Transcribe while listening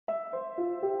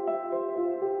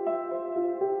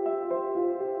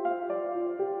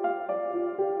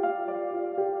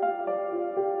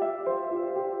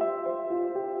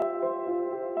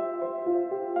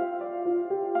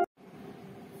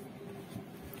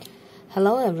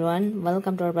Hello everyone,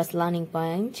 welcome to our best learning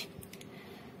point.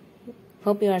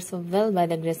 Hope you are so well by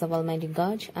the grace of Almighty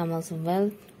God. I'm also well.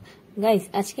 Guys,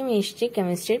 আজকে আমি এসেছি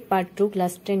কেমিস্ট্রির part 2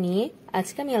 ক্লাসটা নিয়ে।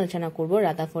 আজকে আমি আলোচনা করব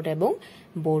রাদারফোর্ড এবং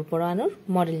বোর পরমাণুর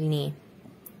মডেল নিয়ে।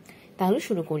 তাহলে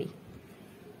শুরু করি।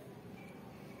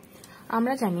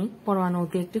 আমরা জানি পরমাণু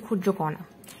অতি একটি ক্ষুদ্র কণা।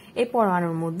 এই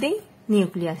পরমাণুর মধ্যেই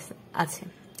নিউক্লিয়াস আছে।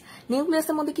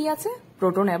 নিউক্লিয়াসের মধ্যে কি আছে?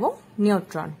 প্রোটন এবং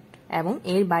নিউট্রন, এবং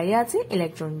এর বাইরে আছে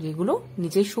ইলেকট্রন, যেগুলো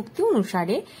নিজের শক্তি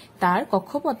অনুসারে তার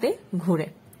কক্ষপথে ঘুরে।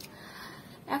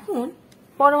 এখন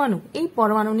পরমাণু, এই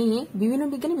পরমাণু নিয়ে বিভিন্ন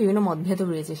বিজ্ঞানী বিভিন্ন মতভেদ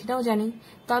রয়েছে, সেটাও জানি।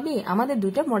 তবে আমাদের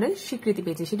দুইটা মডেল স্বীকৃতি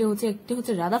পেয়েছে, সেটা হচ্ছে একটি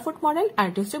হচ্ছে রাদারফোর্ড মডেল আর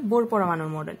একটি হচ্ছে বোর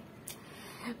পরমাণুর মডেল।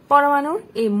 পরমাণুর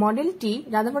এই মডেলটি,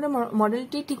 রাদারফোর্ডের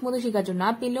মডেলটি ঠিকমতো স্বীকার্য না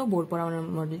পেলেও বোর পরমাণুর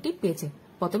মডেলটি পেয়েছে।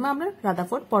 প্রথমে আমরা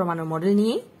রাদারফোর্ড পরমাণুর মডেল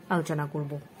নিয়েই আলোচনা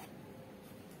করব।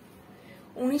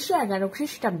 1911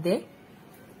 খ্রিস্টাব্দে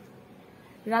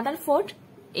রাদারফোর্ড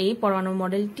এই পরমাণু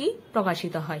মডেলটি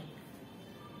প্রকাশিত হয়।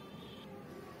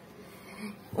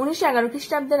 1911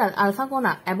 খ্রিস্টাব্দের আলফা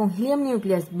কণা এবং হিলিয়াম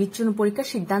নিউক্লিয়াস বিচ্ছিন্ন পরীক্ষার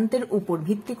সিদ্ধান্তের উপর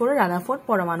ভিত্তি করে রাদারফোর্ড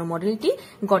পরমাণু মডেলটি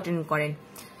গঠন করেন।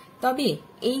 তবে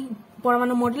এই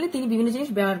পরমাণু মডেলে তিনি বিভিন্ন জিনিস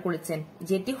ব্যবহার করেছেন,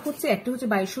 যেটি হচ্ছে একটি হচ্ছে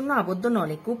বায়ুশূন্য আবদ্ধ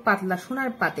নলে খুব পাতলা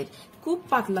সোনার পাতের, খুব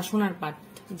পাতলা সোনার পাত,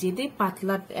 যেটি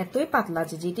পাতলা, এতই পাতলা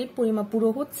যে যেটির পরিমাপ পুরো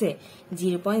হচ্ছে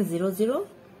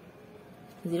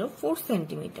 0.0004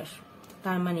 সেন্টিমিটার।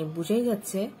 তার মানে বুঝাই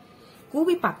যাচ্ছে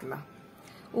খুবই পাতলা।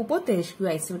 উপর তেজস্ক্রিয়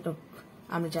আইসোটোপ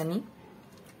আমরা জানি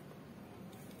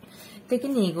থেকে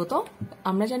নির্গত,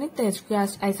 আমরা জানি তেজস্ক্রিয়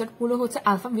আইসোটোপ গুলো হচ্ছে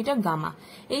আলফা, বিটা, গামা।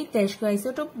 এই তেজস্ক্রিয়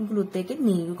আইসোটোপ গুলো থেকে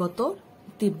নির্গত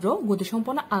তীব্র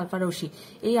গতিসম্পন্ন আলফা রশ্মি,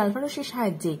 এই আলফা রশ্মির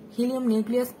সাহায্যে হিলিয়াম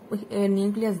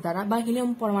নিউক্লিয়াস দ্বারা বা হিলিয়াম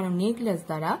পরমাণু নিউক্লিয়াস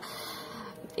দ্বারা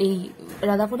এই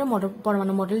রাদারফোর্ডের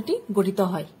পরমাণু মডেলটি গঠিত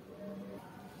হয়।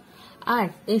 আর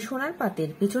এই সোনার পাতের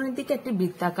পিছনের দিকে একটি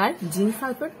বৃত্তাকার জিঙ্ক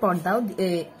সালফেট পর্দাও,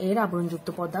 এর আবরণযুক্ত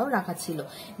পর্দাও রাখা ছিল,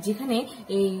 যেখানে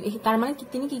তার মানে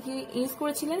তিনি কি কি ইউজ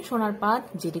করেছিলেন? সোনার পাত,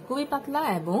 যেটি খুবই পাতলা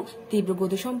এবং তীব্র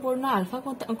গতিসম্পন্ন আলফা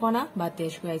কণা বা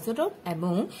তেজস্ক্রিয় আইসোটোপ,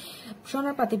 এবং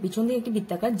সোনার পাতের পিছন দিকে একটি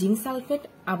বৃত্তাকার জিঙ্ক সালফেট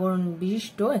আবরণ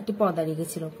বিশিষ্ট একটি পর্দা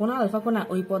রেখেছিল। কোন আলফা কণা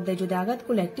ওই পর্দায় যদি আঘাত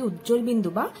করলে একটি উজ্জ্বল বিন্দু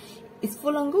বা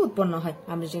স্ফুলিঙ্গ উৎপন্ন হয়।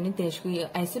 আমরা জানি তেজস্ক্রিয়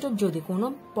আইসোটোপ যদি কোনো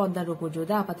পর্দার উপর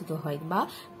যদি আপাতিত হয় বা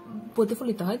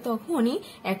প্রতিফলিত হয়, তখনই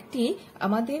একটি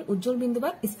আমাদের উজ্জ্বল বিন্দু বা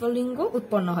স্ফুলিঙ্গ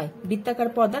উৎপন্ন হয়। বৃত্তাকার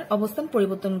পর্দার অবস্থান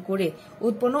পরিবর্তন করে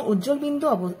উৎপন্ন উজ্জ্বল বিন্দু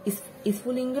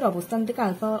স্ফুলিঙ্গের অবস্থান থেকে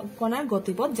আলফা কণার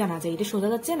গতিপথ জানা যায়। এটা সোজা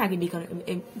যাচ্ছে নাকি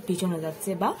পিছনে যাচ্ছে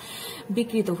বা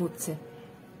বিকৃত হচ্ছে,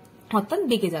 অর্থাৎ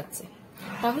বেঁকে যাচ্ছে।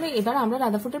 তাহলে এবার আমরা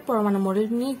রাদারফোর্ডের পরমাণু মডেল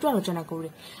নিয়ে একটু আলোচনা করি।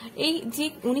 এই যে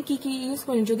উনি কি কি ইউজ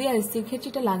করেন, যদি এসএসসির ক্ষেত্রে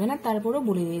এটা লাগে না, তারপরেও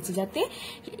বলে দিয়েছি যাতে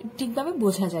ঠিকভাবে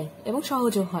বোঝা যায় এবং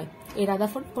সহজও হয় এই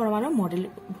রাদারফোর্ড পরমাণু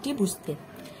মডেলটি বুঝতে।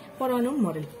 পরমাণু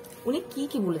মডেল উনি কি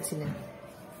কি বলেছিলেন?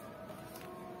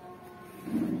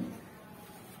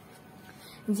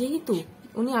 যেহেতু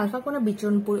উনি আলফা কণা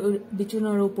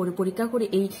বিচরণের উপরে পরীক্ষা করে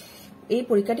এই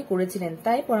পরীক্ষাটি করেছিলেন,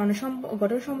 তাই পরমাণু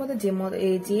গঠন সম্বন্ধে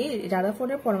যে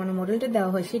রাদারফোর্ডের পরমাণু মডেলটি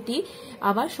দেওয়া হয়, সেটি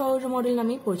আবার সৌর মডেল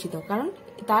নামে পরিচিত, কারণ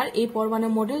তার এই পরমাণু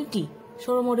মডেলটি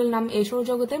সৌর মডেল নাম, এই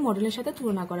সৌরজগতের মডেলের সাথে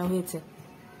তুলনা করা হয়েছে।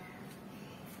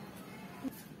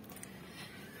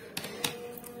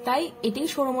 তাই এটি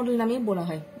সৌর মডেল নামে বলা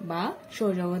হয় বা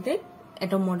সৌরজগতের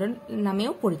অ্যাটম মডেল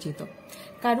নামেও পরিচিত।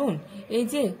 কারণ এই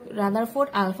যে রাদারফোর্ড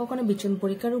আলফা কণা বিচ্ছুরণ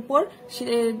পরীক্ষার উপর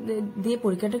দিয়ে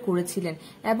পরীক্ষাটা করেছিলেন,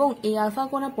 এবং এই আলফা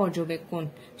কণা পর্যবেক্ষণ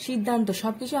সিদ্ধান্ত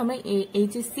সবকিছু আমরা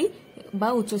এইচএসসি বা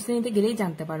উচ্চ শ্রেণীতে গেলেই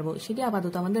জানতে পারবো, সেটি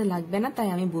আপাতত আমাদের লাগবে না, তাই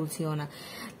আমি বলছিও না।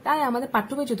 তাই আমাদের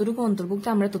পাঠ্যবই যতটুকু অন্তর্ভুক্ত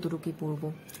আমরা ততটুকুই পড়বো।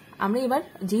 আমরা এবার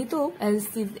যেহেতু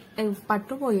পাঠ্য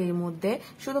বইয়ের মধ্যে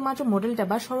শুধুমাত্র মডেলটা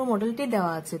বা সৌর মডেলটি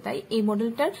দেওয়া আছে, তাই এই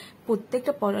মডেলটার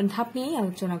প্রত্যেকটা ধাপ নিয়েই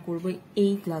আলোচনা করব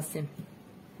এই ক্লাসে।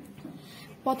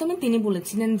 প্রথমে তিনি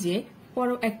বলেছিলেন যে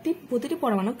প্রতিটি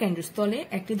পরমাণু কেন্দ্রস্থলে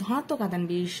একটি ধনাত্মক আধান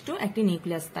বিশিষ্ট একটি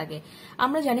নিউক্লিয়াস থাকে।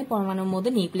 আমরা জানি পরমাণুর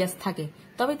মধ্যে নিউক্লিয়াস থাকে,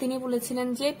 তবে তিনি বলেছিলেন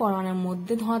যে পরমাণুর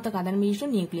মধ্যে ধনাত্মক আধান বিশিষ্ট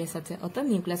নিউক্লিয়াস আছে, অর্থাৎ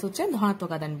নিউক্লিয়াস হচ্ছে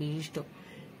ধনাত্মক আধান বিশিষ্ট।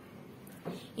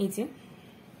 এই যে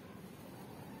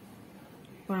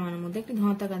পরমাণুর মধ্যে একটি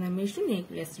ধনাত্মক আধান বিশিষ্ট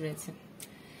নিউক্লিয়াস রয়েছে।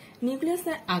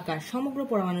 নিউক্লিয়াসের আকার সমগ্র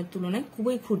পরমাণুর তুলনায়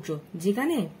খুবই ক্ষুদ্র,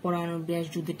 যেখানে পরমাণুর ব্যাস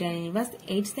যদি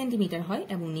 10⁻8 সেন্টিমিটার হয়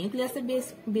এবং নিউক্লিয়াসের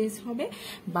ব্যাস হবে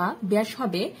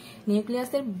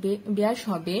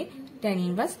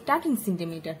 10⁻13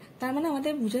 সেন্টিমিটার। তার মানে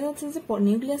আমাদের বোঝা যাচ্ছে যে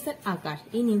নিউক্লিয়াসের আকার,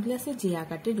 এই নিউক্লিয়াসের যে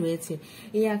আকারটি রয়েছে,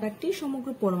 এই আকারটি সমগ্র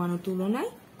পরমাণুর তুলনায়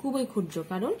খুবই ক্ষুদ্র,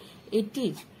 কারণ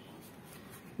এটির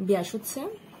ব্যাস হচ্ছে,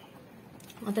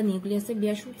 অর্থাৎ নিউক্লিয়াসের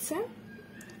ব্যাস হচ্ছে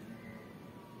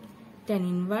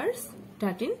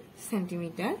 10⁻13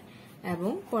 সেন্টিমিটার,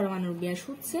 এবং পরমাণুর ব্যাস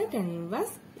হচ্ছে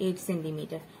 10⁻8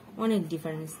 সেন্টিমিটার। অনেক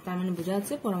ডিফারেন্স, তার মানে বোঝা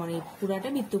যাচ্ছে পরমাণু পুরাটা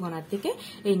বৃত্তকণার থেকে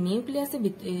এই নিউক্লিয়াসের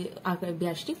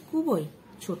ব্যাসটি খুবই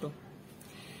ছোট।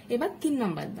 এবার 3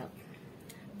 নম্বর ধাপ,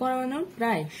 পরমাণুর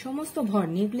প্রায় সমস্ত ভর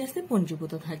নিউক্লিয়াসে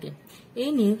পঞ্জীভূত থাকে। এই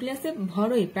নিউক্লিয়াসের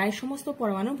ভরই প্রায় সমস্ত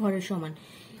পরমাণু ভরের সমান।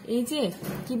 এই যে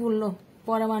কি বললো,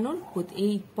 পরমাণুর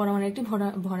এই পরমাণুর একটি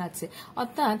ভর আছে,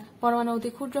 অর্থাৎ পরমাণু অতি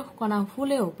ক্ষুদ্র কণা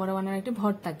হলেও পরমাণুর একটি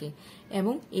ভর থাকে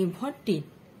এবং এই ভরটি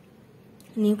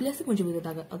নিউক্লিয়াসে পঞ্জীভূত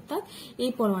থাকে, অর্থাৎ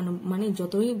এই পরমাণু মানে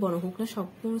যতই বড় হোক না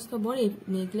সমস্ত ভর এই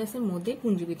নিউক্লিয়াসের মধ্যে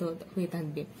পুঞ্জীভূত হয়ে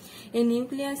থাকবে। এই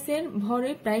নিউক্লিয়াসের ভরে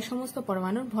প্রায় সমস্ত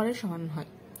পরমাণুর ভরের সমান হয়।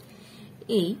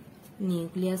 এই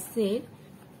নিউক্লিয়াসের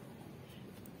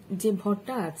যে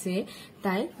ভরটা আছে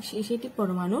তাই সেটি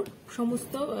পরমাণুর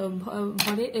সমস্ত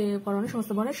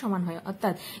ভরের সমান হয়,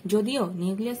 অর্থাৎ যদিও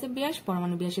নিউক্লিয়াসের ব্যাস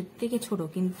পরমাণু ব্যাসের থেকে ছোট,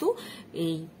 কিন্তু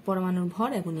এই পরমাণুর ভর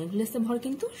এবং নিউক্লিয়াসের ভর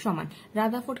কিন্তু সমান।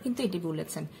 রাদারফোর্ড কিন্তু এটি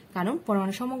বলেছেন, কারণ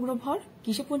পরমাণু সমগ্র ভর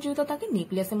কিসে পুঞ্জীভূত থাকে?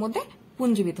 নিউক্লিয়াসের মধ্যে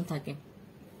পুঞ্জীভূত থাকে।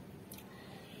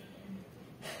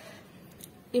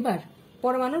 এবার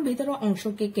পরমাণুর ভিতরের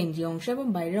অংশকে কেন্দ্রীয় অংশ এবং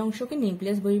বাইরের অংশকে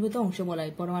নিউক্লিয়াস বহির্ভূত অংশ বলা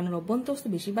হয়। পরমাণুর অভ্যন্তরস্থ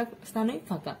বেশিরভাগ স্থানই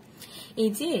ফাঁকা। এই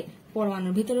যে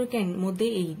পরমাণুর ভিতরের মধ্যে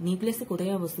এই নিউক্লিয়াসে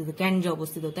কোথায় অবস্থিত? কেন্দ্রে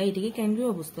অবস্থিত, তাই এটিকে কেন্দ্রীয়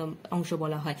অংশ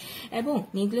বলা হয়। এবং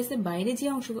নিউক্লিয়াসের বাইরে যে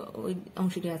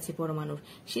অংশটি আছে পরমাণুর,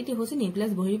 সেটি হচ্ছে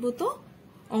নিউক্লিয়াস বহির্ভূত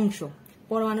অংশ।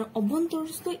 পরমাণুর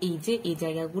অভ্যন্তরস্থ এই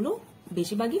জায়গাগুলো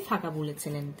বেশিরভাগই ফাঁকা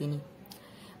বলেছিলেন তিনি।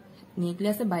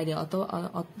 নিউক্লিয়াসের বাইরে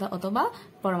অথবা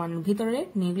পরমাণুর ভিতরে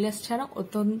নিউক্লিয়াস ছাড়া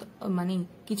অত্যন্ত মানে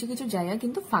কিছু কিছু জায়গা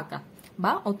কিন্তু ফাঁকা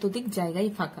বা অত্যধিক জায়গায়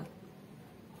ফাঁকা।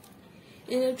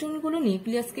 ইলেকট্রনগুলো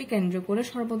নিউক্লিয়াসকে কেন্দ্র করে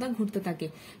সর্বদা ঘুরতে থাকে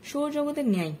সৌরজগতের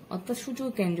ন্যায়, অর্থাৎ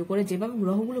সূর্যকে কেন্দ্র করে যেভাবে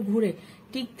গ্রহগুলো ঘুরে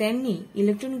ঠিক তেমনি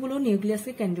ইলেকট্রনগুলো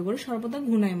নিউক্লিয়াসকে কেন্দ্র করে সর্বদা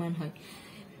ঘূর্ণায়মান হয়।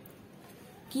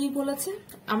 কি বলেছে?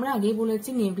 আমরা আগেই বলেছি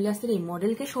নিউক্লিয়াসের এই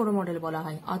মডেলকে সৌর মডেল বলা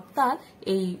হয়, অর্থাৎ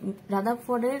এই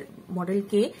রাদারফোর্ডের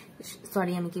মডেলকে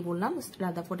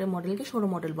রাদারফোর্ডের মডেলকে সৌর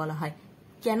মডেল বলা হয়।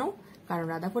 কেন? কারণ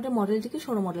রাদারফোর্ডের মডেলটিকে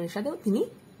সৌর মডেলের সাথে তিনি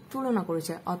তুলনা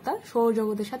করেছে, অর্থাৎ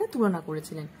সৌরজগতের সাথে তুলনা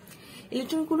করেছিলেন।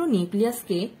 ইলেকট্রনগুলো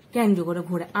নিউক্লিয়াসকে কেন্দ্র করে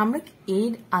ঘোরে। আমরা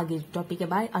এর আগের টপিকে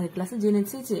বা আগের ক্লাসে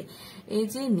জেনেছি যে এই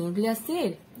যে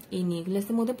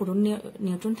নিউক্লিয়াসের মধ্যে প্রোটন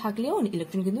নিউট্রন থাকলেও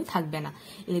ইলেকট্রন কিন্তু থাকবে না,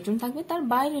 ইলেকট্রন থাকবে তার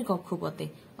বাইরের কক্ষপথে,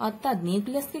 অর্থাৎ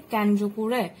নিউক্লিয়াসকে কেন্দ্র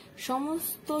করে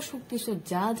সমস্ত শক্তি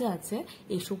যা যা আছে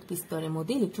এই শক্তি স্তরের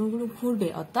মধ্যে ইলেকট্রনগুলো ঘুরবে,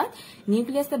 অর্থাৎ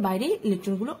নিউক্লিয়াসের বাইরে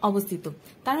ইলেকট্রনগুলো অবস্থিত।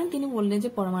 কারণ তিনি বললেন যে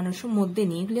পরমাণুর মধ্যে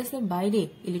নিউক্লিয়াসের বাইরে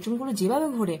ইলেকট্রনগুলো যেভাবে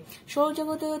ঘুরে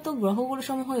সৌরজগতে তো গ্রহগুলো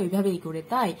সমূহ ওইভাবেই ঘুরে,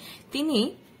 তাই তিনি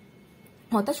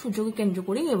অর্থাৎ সূর্যকে কেন্দ্র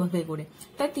করে এভাবে করে,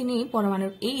 তাই তিনি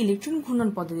পরমাণুর এই ইলেকট্রন ঘূর্ণন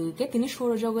পদ্ধতিকে তিনি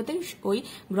সৌরজগতের ওই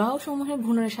গ্রহ সমূহের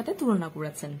ঘূর্ণনের সাথে তুলনা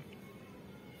করেছেন।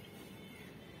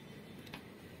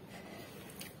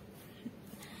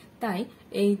 তাই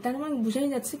তার মানে বোঝাই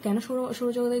যাচ্ছে কেন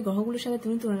সৌরজগতের গ্রহগুলোর সাথে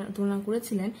তিনি তুলনা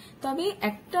করেছিলেন। তবে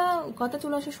একটা কথা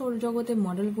চলে আসে, সৌরজগতের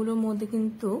মডেলগুলোর মধ্যে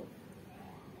কিন্তু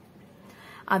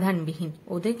আধানবিহীন,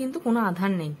 ওদের কিন্তু কোনো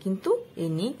আধান নেই, কিন্তু এই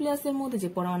নিউক্লিয়াসের মধ্যে যে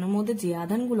পরমাণুর মধ্যে যে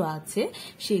আধানগুলো আছে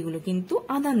সেগুলো কিন্তু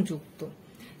আধানযুক্ত।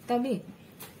 তবে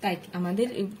তাই আমাদের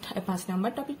 5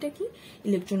 নাম্বার টপিকটা কি?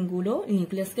 ইলেকট্রনগুলো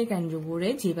নিউক্লিয়াসকে কেন্দ্র করে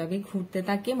যেভাবে ঘুরতে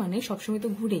থাকে, মানে সবসময় তো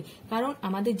ঘুরে, কারণ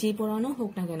আমাদের যে পরমাণু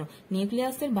হোক না কেন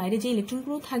নিউক্লিয়াসের বাইরে যে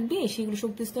ইলেকট্রনগুলো থাকবে সেগুলো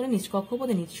শক্তি স্তরে নিজ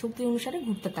কক্ষপথে নিজ শক্তি অনুসারে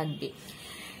ঘুরতে থাকবে।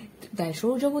 তাই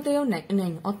সৌরজগতেও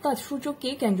নেই, অর্থাৎ সূর্যকে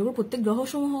কেন্দ্র করে প্রত্যেক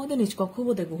গ্রহসমূহ নিজ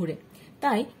কক্ষপথে ঘুরে।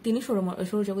 তাই তিনি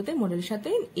সৌরজগতের মডেলের সাথে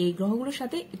এই গ্রহগুলোর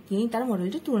সাথে তিনি তার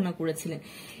মডেলটি তুলনা করেছিলেন।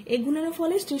 এই গুণনের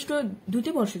ফলে সৃষ্ট দুটি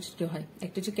বল সৃষ্টি হয়,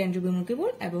 একটি হচ্ছে কেন্দ্রবিমুখী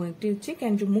বল এবং একটি হচ্ছে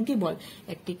কেন্দ্রমুখী বল।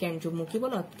 একটি কেন্দ্রমুখী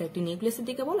বল অর্থাৎ একটি নিউক্লিয়াসের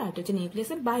দিকে বল, আর একটা হচ্ছে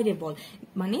নিউক্লিয়াসের বাইরে বল।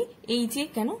 মানে এই যে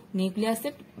কেন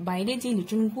নিউক্লিয়াসের বাইরে যে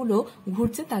ইলেকট্রনগুলো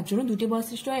ঘুরছে তার জন্য দুটি বল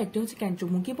সৃষ্টি হয়, একটি হচ্ছে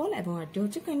কেন্দ্রমুখী বল এবং একটি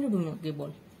হচ্ছে কেন্দ্রবিমুখী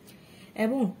বল।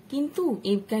 এবং কিন্তু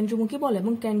এই কেন্দ্রমুখী বল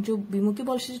এবং কেন্দ্রবিমুখী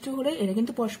বল সৃষ্টি হলে এরা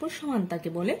কিন্তু পরস্পর সমান থাকে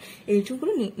বলে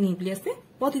ইলেকট্রনগুলো নিউক্লিয়াসে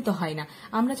পতিত হয় না।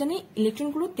 আমরা জানি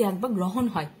ইলেকট্রনগুলো ত্যাগ বা গ্রহণ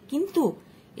হয়, কিন্তু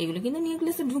এগুলো কিন্তু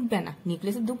নিউক্লিয়াসে ঢুকবে না।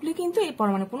 নিউক্লিয়াসে ঢুকলে কিন্তু এই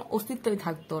পরমাণুর কোনো অস্তিত্বই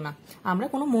থাকতো না, আমরা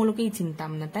কোনো মৌলকেই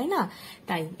চিনতাম না, তাই না?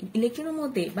 তাই ইলেকট্রনের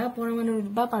মধ্যে বা পরমাণুর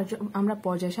বা আমরা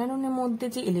পর্যায় সারণীর মধ্যে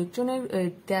যে ইলেকট্রনের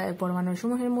পরমাণুর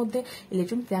সমূহের মধ্যে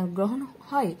ইলেকট্রন ত্যাগ গ্রহণ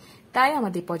হয়, তাই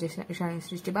আমাদের পর্যায় সারণী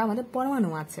সৃষ্টি বা আমাদের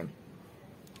পরমাণু আছে।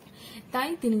 তাই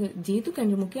তিনি যেহেতু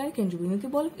কেন্দ্রমুখী আর কেন্দ্রবিমুখী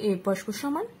বল পরস্পর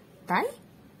সমান, তাই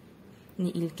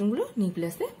ইলেকট্রনগুলো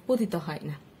নিউক্লিয়াসে পতিত হয়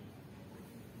না।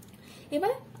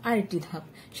 এবার আরেকটি ধাপ,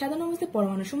 সাধারণ অবস্থায়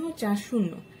পরমাণু সমূহ চার্জ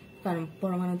শূন্য, কারণ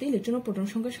পরমাণুতে ইলেকট্রন ও প্রোটন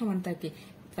সংখ্যা সমান থাকে,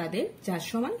 তাদের চার্জ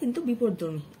সমান কিন্তু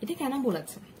বিপরীতধর্মী। এটা কেন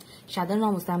বলেছে? সাধারণ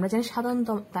অবস্থায় আমরা জানি সাধারণ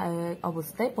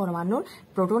অবস্থায় পরমাণুর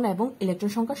প্রোটন এবং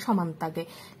ইলেকট্রন সংখ্যা সমান থাকে,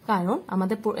 কারণ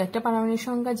আমাদের একটা পারমাণবিক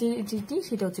সংখ্যা যেটি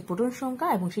সেটা হচ্ছে প্রোটন সংখ্যা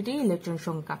এবং সেটি ইলেকট্রন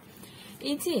সংখ্যা।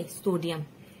 এই যে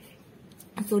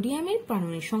সোডিয়ামের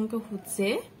পারমাণবিক সংখ্যা হচ্ছে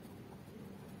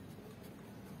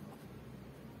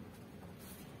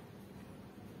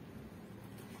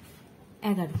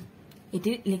 11।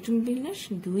 এটির ইলেকট্রন বিন্যাস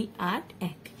 2, 8,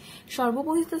 1।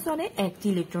 সর্ববহিস্থ স্তরে একটি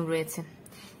ইলেকট্রন রয়েছে।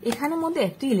 এখানের মধ্যে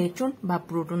একটি ইলেকট্রন বা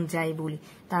প্রোটন যাই বলি,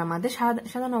 তার মধ্যে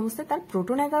সাধারণ অবস্থায় তার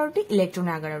প্রোটন 11টি, ইলেকট্রন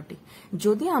 11টি।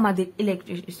 যদি আমাদের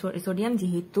সোডিয়াম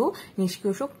যেহেতু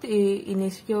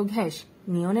নিষ্ক্রিয় গ্যাস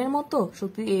নিয়নের মতো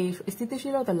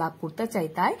স্থিতিশীলতা লাভ করতে চাই,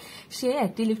 তাই সে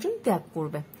একটি ইলেকট্রন ত্যাগ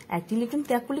করবে। একটি ইলেকট্রন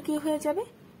ত্যাগ করলে কি হয়ে যাবে?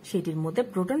 সেটির মধ্যে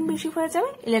প্রোটন বেশি হয়ে যাবে,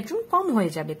 ইলেকট্রন কম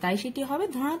হয়ে যাবে, তাই সেটি হবে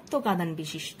ধনাত্মক আধান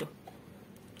বিশিষ্ট।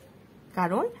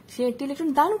 কারণ সে একটি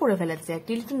ইলেকট্রন দান করে ফেলেছে। একটি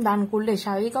ইলেকট্রন দান করলে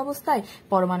স্বাভাবিক অবস্থায়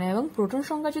পরমাণু এবং প্রোটন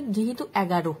সংখ্যা যেহেতু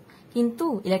 11, কিন্তু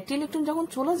একটি ইলেকট্রন যখন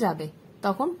চলে যাবে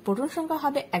তখন প্রোটন সংখ্যা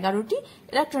হবে 11টি,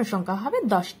 ইলেকট্রন সংখ্যা হবে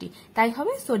 10টি, তাই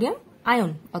হবে সোডিয়াম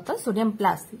আয়ন অর্থাৎ সোডিয়াম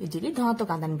প্লাস, যেটি ধনাত্মক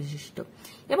আধান বিশিষ্ট।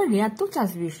 এবার ঋণাত্মক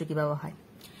চার্জ বিশিষ্ট কিভাবে হয়?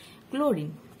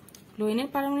 ক্লোরিনের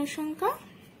পারমাণবিক সংখ্যা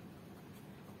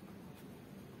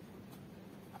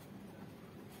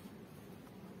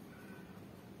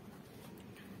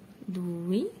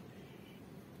 2,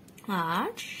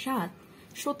 8, 7,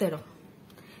 17।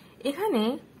 এখানে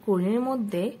ক্লোরিনের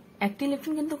মধ্যে একটি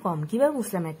ইলেকট্রন কিন্তু কম। কিভাবে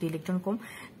বুঝলাম একটি ইলেকট্রন কম?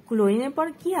 ক্লোরিনের পর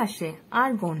কি আসে?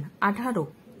 আর্গন 18,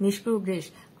 নিষ্ক্রিয় গ্যাস।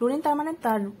 ক্লোরিন তার মানে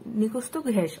তার নিষ্ক্রিয়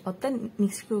গ্যাস অর্থাৎ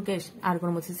নিষ্ক্রিয় গ্যাস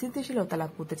আর্গনের মধ্যে স্থিতিশীলতা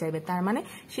লাভ করতে চাইবে, তার মানে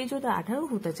সে যদি 18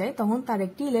 হতে চায় তখন তার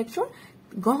একটি ইলেকট্রন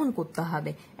গ্রহণ করতে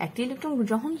হবে। একটি ইলেকট্রন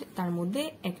যখন তার মধ্যে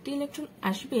একটি ইলেকট্রন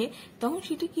আসবে তখন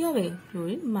সেটি কি হবে?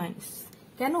 Chlorine minus.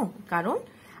 কেন? কারণ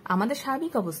আমাদের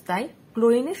স্বাভাবিক অবস্থায়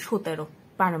ক্লোরিনের 17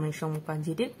 পারমাণবিক সংখ্যা,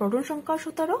 যেটির প্রোটন সংখ্যা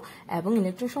 17 এবং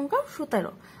ইলেকট্রন সংখ্যা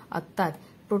 17, অর্থাৎ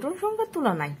প্রোটন সংখ্যার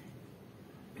তুলনায়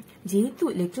যেহেতু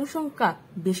ইলেকট্রন সংখ্যা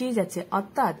বেশি যাচ্ছে,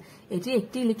 অর্থাৎ এটি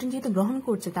একটি ইলেকট্রন যেহেতু গ্রহণ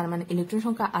করছে, তার মানে ইলেকট্রন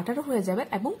সংখ্যা 18 হয়ে যাবে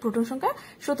এবং প্রোটন সংখ্যা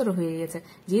 17 হয়ে গেছে।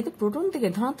 যেহেতু প্রোটন থেকে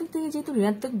ধনাত্মক থেকে যেহেতু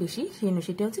ঋণাত্মক বেশি,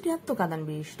 সেটা হচ্ছে ঋণাত্মক আধান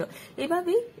বিশিষ্ট।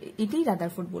 এভাবেই এটি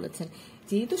রাদারফোর্ড বলেছেন।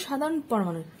 যেহেতু সাধারণ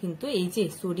পরমাণু, কিন্তু এই যে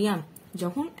সোডিয়াম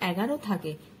যখন 11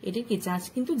 থাকে এটির কি চার্জ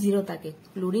কিন্তু 0 থাকে।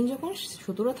 ক্লোরিন যখন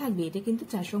 17 থাকবে এটি কিন্তু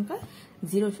চার্জ সংখ্যা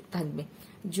 0 থাকবে।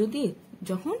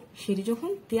 সেটি যখন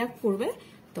ত্যাগ করবে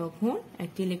তখন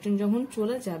একটি ইলেকট্রন যখন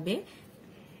চলে যাবে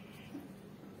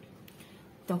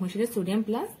তখন সেটা সোডিয়াম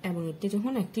প্লাস, এবং এটি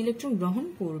যখন একটি ইলেকট্রন গ্রহণ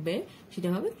করবে সেটা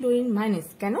হবে ক্লোরিন মাইনাস।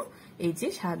 কেন? এই যে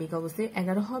স্বাভাবিক অবস্থায়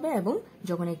 11 হবে এবং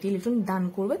যখন একটি ইলেকট্রন দান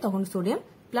করবে তখন সোডিয়াম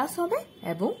প্লাস হবে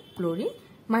এবং ক্লোরিন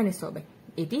মাইনাস হবে।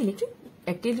 এটি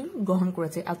একটি ইলেকট্রন গ্রহণ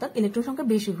করেছে, অর্থাৎ ইলেকট্রন সংখ্যা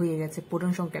বেশি হয়ে গেছে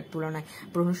প্রোটন সংখ্যার তুলনায়।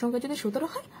 প্রোটন সংখ্যা যদি 17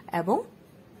 হয় এবং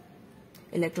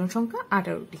ইলেকট্রন সংখ্যা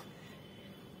 18টি।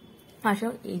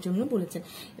 এই জন্য বলেছেন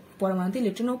পরমাণুতে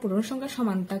ইলেকট্রন ও প্রোটন সংখ্যা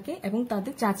সমান থাকে এবং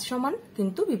তাদের চার্জ সমান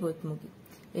কিন্তু বিপরীতমুখী।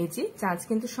 এই যে চার্জ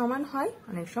কিন্তু সমান হয়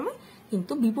অনেক সময়,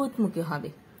 কিন্তু বিপরীতমুখী হবে,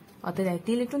 অর্থাৎ একটি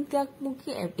ইলেকট্রন ত্যাগমুখী,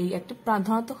 এই একটি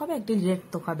ধনাত্মক হবে, একটি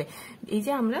ঋণাত্মক হবে। এই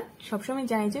যে আমরা সবসময়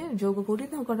জানি যে যৌগ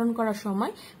গঠন করার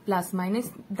সময় প্লাস মাইনাস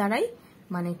দ্বারাই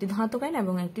মানে একটি ধনাত্মক আয়ন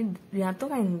এবং একটি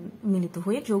ঋণাত্মক আয়ন মিলিত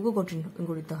হয়ে যৌগ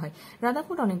গঠিত হয়।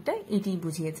 রাদারফোর্ড অনেকটা এটি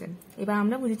বুঝিয়েছেন। এবার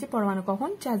আমরা বুঝেছি পরমাণু কখন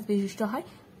চার্জ বিশিষ্ট হয়,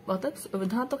 অর্থাৎ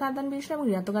ধনাত্মক আধান বিশিষ্ট এবং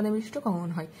ঋণাত্মক আধান বিশিষ্ট কখন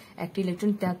হয়। একটি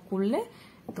ইলেকট্রন ত্যাগ করলে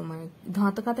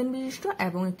ধনাত্মক আধান বিশিষ্ট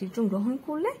এবং একটি ইলেকট্রন গ্রহণ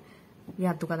করলে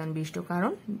ঋণাত্মক আধান বিশিষ্ট।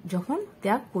 কারণ যখন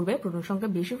ত্যাগ করবে প্রোটন সংখ্যা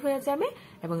বেশি হয়ে যাবে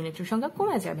এবং ইলেকট্রন সংখ্যা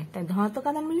কমে যাবে, তাই ধনাত্মক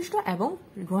আধান বিশিষ্ট, এবং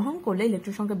গ্রহণ করলে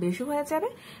ইলেকট্রন সংখ্যা বেশি হয়ে যাবে,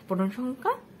 প্রোটন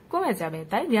সংখ্যা কমে যাবে,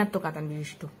 তাই ঋণাত্মক আধান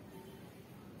বিশিষ্ট।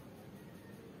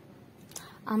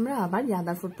 আমরা আবার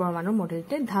রাদারফোর্ড পরমাণু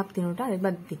মডেলটির ধাপ 3টা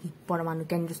আরেকবার দেখি। পরমাণু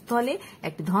কেন্দ্রস্থলে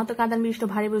একটি ধনাত্মক আধান বিশিষ্ট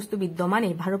ভারী বস্তু বিদ্যমান।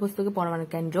 এই ভারী বস্তুকে পরমাণু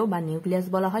কেন্দ্র বা নিউক্লিয়াস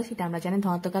বলা হয়। সেটা আমরা জানি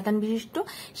ধনাত্মক আধান বিশিষ্ট।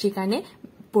 সেখানে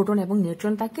প্রোটন এবং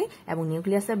নিউট্রন থাকে এবং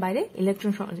নিউক্লিয়াসের বাইরে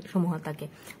ইলেকট্রন সমূহ থাকে।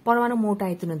 পরমাণু মোট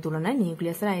আয়তনের তুলনায়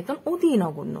নিউক্লিয়াসের আয়তন অতি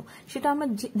নগণ্য। সেটা আমরা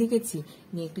দেখেছি।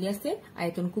 নিউক্লিয়াসের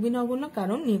আয়তন খুবই নগণ্য,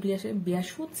 কারণ নিউক্লিয়াসের ব্যাস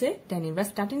হচ্ছে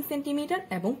 10⁻13 সেন্টিমিটার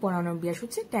এবং পরমাণুর ব্যাস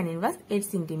হচ্ছে 10⁻8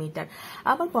 সেন্টিমিটার।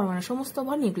 আবার পরমাণুর সমস্ত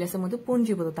ভর নিউক্লিয়াসের মধ্যে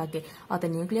পঞ্জীভূত থাকে, অর্থাৎ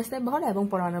নিউক্লিয়াসের ভর এবং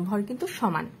পরমাণুর ভর কিন্তু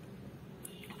সমান।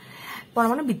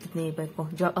 পরমাণু বিদ্যুৎ নিরপেক্ষ,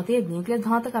 অতএব নিউক্লিয়াস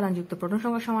ধনাত্মক আধানযুক্ত, প্রোটন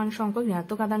সংখ্যা সমান সংখ্যক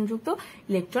ঋণাত্মক আধানযুক্ত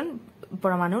ইলেকট্রন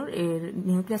পরমাণুর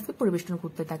নিউক্লিয়াসকে পরিবেষ্টন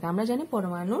করতে থাকে। আমরা জানি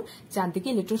পরমাণুর চারদিকে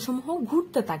ইলেকট্রন সমূহ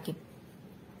ঘুরতে থাকে।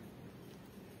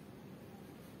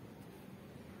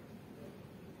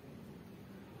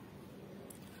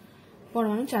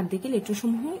 পরমাণুর চারদিকে ইলেকট্রন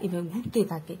সমূহ এভাবে ঘুরতে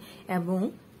থাকে এবং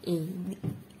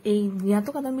এই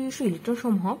ঋণাত্মক আধান বিশিষ্ট ইলেকট্রন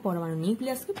সমূহ পরমাণু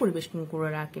নিউক্লিয়াসকে পরিবেষ্টন করে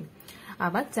রাখে।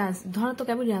 আবার চার্জ ধনাত্মক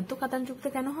এবং ঋণাত্মক আধানযুক্ত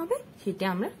কেন হবে সেটা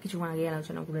আমরা কিছুক্ষণ আগে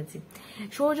আলোচনা করেছি।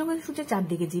 সৌরজগতের সূর্যের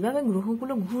চারদিকে যেভাবে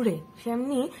গ্রহগুলো ঘুরে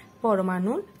সেমনি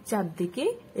পরমাণুর চারদিকে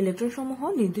ইলেকট্রন সমূহ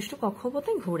নির্দিষ্ট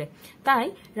কক্ষপথে ঘুরে। তাই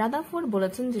রাদারফোর্ড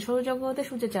বলেছেন যে সৌরজগতের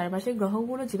সূর্যের চারপাশে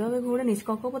গ্রহগুলো যেভাবে ঘুরে নিজ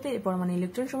কক্ষপথে পরমাণু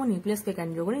ইলেকট্রন সমূহ নিউক্লিয়াসকে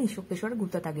কেন্দ্র করে নিঃশক্তিস্বরে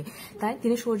ঘুরতে থাকে। তাই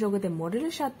তিনি সৌরজগতের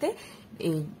মডেলের সাথে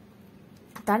এই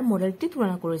তার মডেলটি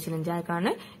তুলনা করেছিলেন, যার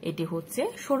কারণে এটি হচ্ছে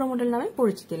সৌর মডেল নামে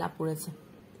পরিচিতি লাভ করেছে।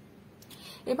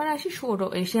 এবার আসি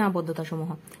সীমাবদ্ধতা সমূহ।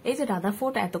 এই যে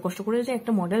রাদারফোর্ড এত কষ্ট করে যে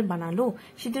একটা মডেল বানালো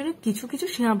সেটার কিছু কিছু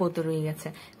সীমাবদ্ধ রয়ে গেছে,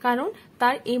 কারণ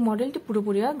তার এই মডেলটি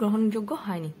পুরোপুরি গ্রহণযোগ্য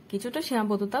হয়নি, কিছুটা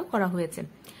সীমাবদ্ধতা করা হয়েছে।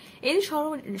 এই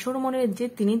সৌরমণ্ডলের যে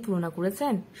তিনি তুলনা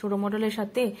করেছেন সৌরমণ্ডলের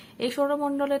সাথে, এই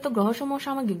সৌরমণ্ডলে তো গ্রহসমূহ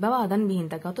সামগ্রিকভাবে আধানবিহীন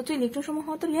থাকে, অথচ ইলেকট্রন সমূহ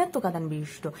তো ঋণাত্মক আধান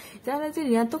বিশিষ্ট। যারা যে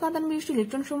ঋণাত্মক আধান বিশিষ্ট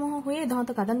ইলেকট্রন সমূহ হয়ে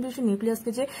ধনাত্মক আধান বিশিষ্ট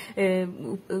নিউক্লিয়াসকে যে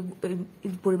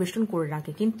পরিবেষ্টন করে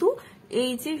রাখে, কিন্তু এই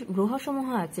যে গ্রহসমূহ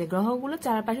আছে গ্রহগুলো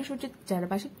চারপাশে সূর্যের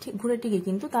চারপাশে ঘুরে টিকে,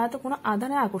 কিন্তু তারা তো কোনো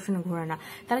আধানের আকর্ষণে ঘোরে না,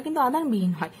 তারা কিন্তু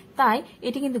আধানবিহীন হয়, তাই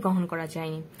এটি কিন্তু গ্রহণ করা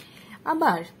যায়নি।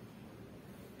 আবার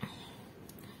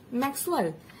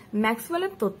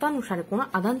ম্যাক্সওয়েলের তত্ত্বানুসারে কোনো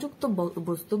আধানযুক্ত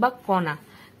বস্তু বা কণা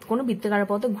কোনো বৃত্তাকার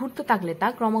পথে ঘুরতে থাকলে তা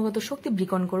ক্রমাগত শক্তি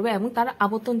বিকন করবে এবং তার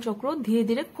আবর্তন চক্র ধীরে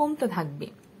ধীরে কমতে থাকবে।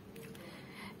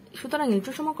 সুতরাং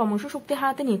ইলেকট্রন সমূহ ক্রমশ শক্তি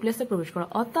হারাতে নিউক্লিয়াসে প্রবেশ করে,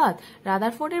 অর্থাৎ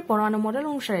রাদারফোর্ডের পরমাণু মডেল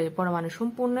অনুসারে পরমাণু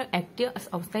সম্পূর্ণ একটি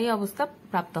অস্থায়ী অবস্থা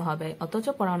প্রাপ্ত হবে, অথচ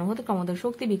পরমাণু হতে ক্রমাগত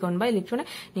শক্তি বিকন বা ইলেকট্রনে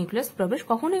নিউক্লিয়াস প্রবেশ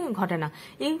কখনোই ঘটে না।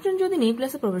 ইলেকট্রন যদি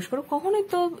নিউক্লিয়াসে প্রবেশ করে কখনোই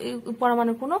তো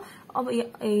পরমাণুর কোনো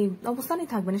অবস্থানই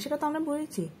থাকবে না, সেটা তো আমরা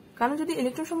বলেছি। কারণ যদি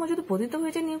ইলেকট্রন সমূহ যদি পতিত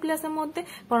হয়ে যায় নিউক্লিয়াসের মধ্যে,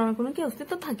 পরমাণুর কোনো কি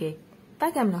অস্তিত্ব থাকে? তা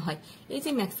কেমন হয়? এই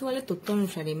যে ম্যাক্সওয়েলের তত্ত্ব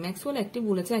অনুসারে ম্যাক্সওয়েল একটি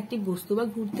বলেছে একটি বস্তু বা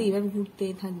ঘুরতে এইভাবে ঘুরতে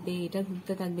থাকবে, এটা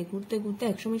ঘুরতে থাকবে, ঘুরতে ঘুরতে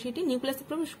একসময় সেটি নিউক্লিয়াসে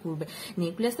প্রবেশ করবে।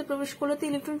 নিউক্লিয়াসে প্রবেশ করলে তো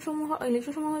ইলেকট্রন সমূহ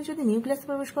যদি নিউক্লিয়াসে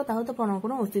প্রবেশ করে তাহলে তো পরমাণুর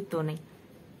কোনো অস্তিত্ব নেই।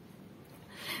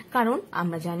 কারণ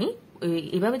আমরা জানি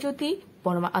এভাবে যদি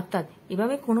অর্থাৎ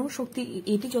এভাবে কোনো শক্তি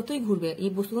এটি যতই ঘুরবে, এই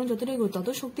বস্তুগুলো যতটাই ঘুরবে তত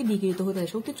শক্তি বিকিরিত হতে থাকে,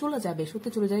 শক্তি চলে যাবে,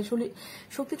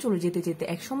 শক্তি চলে যেতে যেতে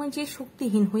একসময় যে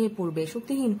শক্তিহীন হয়ে পড়বে,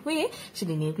 শক্তিহীন হয়ে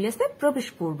সেটি নিউক্লিয়াসে প্রবেশ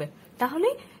করবে, তাহলে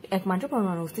একমাত্র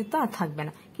পরমাণু অস্তিত্ব আর থাকবে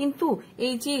না। কিন্তু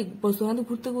এই যে বস্তুগুলো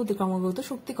ঘুরতে ঘুরতে ক্রমাগত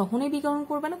শক্তি কখনোই বিকিরণ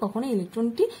করবে না, কখনোই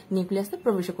ইলেকট্রনটি নিউক্লিয়াসে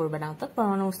প্রবেশ করবে না, অর্থাৎ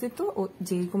পরমাণু অস্তিত্ব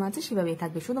যেরকম আছে সেভাবেই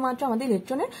থাকবে, শুধুমাত্র আমাদের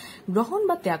ইলেকট্রনের গ্রহণ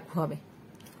বা ত্যাগ হবে,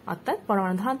 অর্থাৎ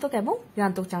পরমাণু ধনাত্মক এবং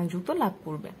ঋণাত্মক চার্জযুক্ত লাভ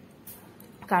করবে।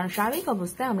 কারণ স্বাভাবিক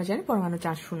অবস্থায় আমরা জানি পরমাণু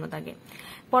চার্জ শূন্য থাকে।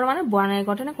 পরমাণুর বর্ণালী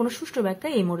গঠনে কোনো সুষ্ঠু ব্যাখ্যা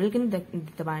এই মডেল কিন্তু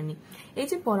দিতে পারেনি। এই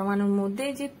যে পরমাণুর মধ্যে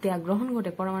যে ত্যাগ গ্রহণ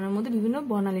ঘটে, পরমাণুর মধ্যে বিভিন্ন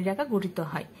বর্ণালী রেখা গঠিত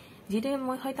হয়, যেটা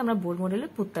হয়তো আমরা বোর মডেলে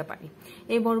পড়তে পারি।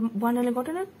 এই বর্ণালী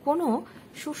গঠনের কোনো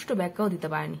সুষ্ঠু ব্যাখ্যাও দিতে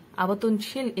পারেনি।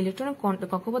 আবর্তনশীল ইলেকট্রনের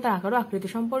কক্ষপথের আকার ও আকৃতি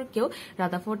সম্পর্কেও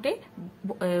রাদারফোর্ডের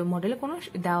মডেলে কোনো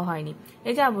দেওয়া হয়নি।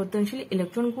 এই যে আবর্তনশীল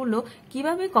ইলেকট্রনগুলো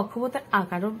কিভাবে কক্ষপথের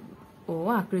আকার ও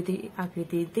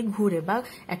আকৃতিতে ঘুরে, বা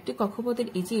একটি কক্ষপথের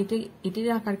এই যে এটির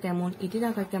আকার কেমন, এটির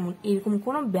আকার কেমন, এরকম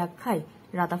কোনো ব্যাখ্যায়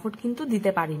রাদারফোর্ড কিন্তু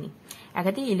দিতে পারেনি।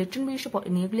 একাধিক ইলেকট্রন বিশিষ্ট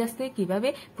নিউক্লিয়াস থেকে কিভাবে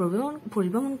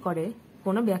পরিবহন করে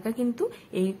কোনো ব্যাখ্যা কিন্তু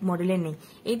এই মডেলে নেই।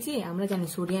 এই যে আমরা জানি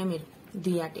সোডিয়ামের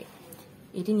 2 আটে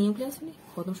এটি নিউক্লিয়াস নেই,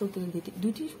 প্রথম শক্তি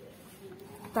দুইটি,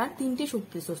 তার 3টি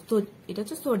শক্তি স্তর, এটা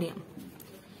হচ্ছে সোডিয়াম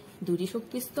 2টি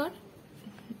শক্তি স্তর,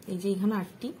 এই যে এখানে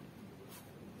 8টি,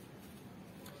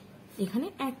 এখানে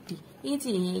 1টি। এই যে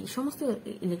এই সমস্ত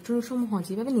ইলেকট্রন সমূহ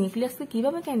যেভাবে নিউক্লিয়াসকে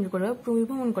কিভাবে কেন্দ্র করে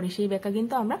পরিবহন করে সেই ব্যাখ্যা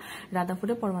কিন্তু আমরা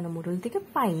রাদারফোর্ডের পরমাণু মডেল থেকে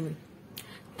পাইনি,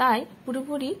 তাই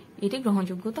পুরোপুরি এটি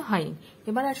গ্রহণযোগ্যতা হয়নি।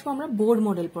 এবার আসবো আমরা বোর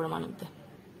মডেল পরমাণুতে।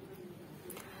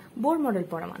 বোর মডেল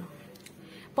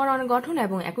পরমাণু গঠন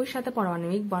এবং একই সাথে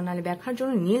পারমাণবিক বর্ণালী ব্যাখ্যার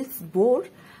জন্য নিলস বোর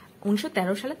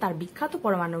 1913 সালে তার বিখ্যাত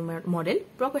পরমাণু মডেল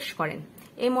প্রকাশ করেন।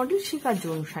 এই মডেল স্বীকার্য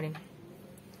অনুসারে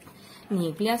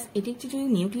নিউক্লিয়াস, এটি একটি যদি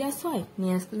নিউক্লিয়াস হয়,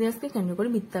 নিউক্লিয়াসকে কেন্দ্র করে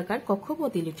বৃত্তাকার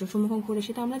কক্ষপথে ইলেকট্রন সমূহ ঘুরে,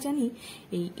 সেটা আমরা জানি।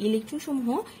 এই ইলেকট্রন সমূহ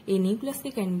এই নিউক্লিয়াসকে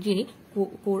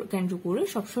কেন্দ্র করে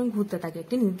সবসময় ঘুরতে থাকে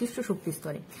একটি নির্দিষ্ট শক্তি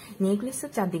স্তরে।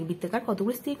 নিউক্লিয়াসের চারদিকে বৃত্তাকার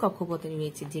কতগুলো স্থির কক্ষপথে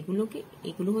রয়েছে,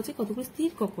 এগুলো হচ্ছে কতগুলো স্থির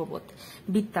কক্ষপথ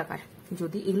বৃত্তাকার।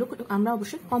 যদি এগুলো আমরা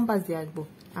অবশ্যই কম্পাস দিয়ে আঁকবো,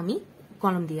 আমি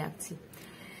কলম দিয়ে আঁকছি।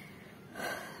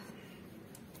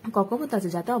 কক্ষপথ আছে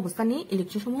যাতে অবস্থান নিয়ে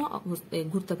ইলেকট্রন সমূহ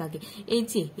ঘুরতে থাকে। এই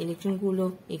যে ইলেকট্রন গুলো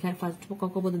এখানে ফার্স্ট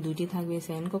কক্ষপথে 2টি থাকবে,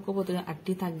 সেকেন্ড কক্ষপথে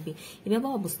 8টি থাকবে, এভাবে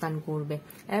অবস্থান করবে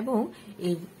এবং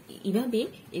এইভাবে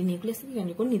এই নিউক্লিয়াসকে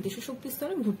কেন্দ্র করে নির্দিষ্ট শক্তি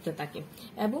স্তরে ঘুরতে থাকে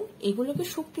এবং এগুলোকে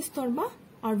শক্তি স্তর বা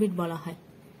অরবিট বলা হয়।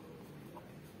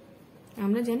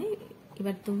 আমরা জানি,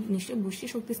 এবার তো নিশ্চয়ই বুঝছি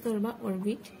শক্তি স্তর বা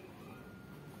অরবিট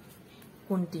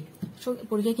কোনটি।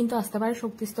 পরীক্ষায় কিন্তু আসতে পারে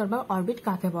শক্তি স্তর বা অরবিট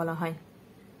কাকে বলা হয়।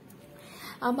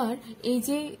 আবার এই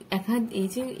যে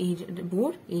এই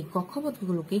বোর এই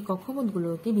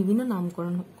কক্ষপথগুলোকে বিভিন্ন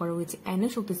নামকরণ করা হয়েছে n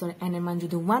এর শক্তি স্তরে। n এর মান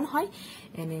যদি 1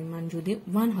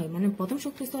 হয়, মানে প্রথম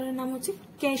শক্তি স্তরের নাম হচ্ছে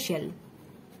ক্যাশেল।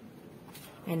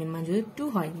 n এর মান যদি 2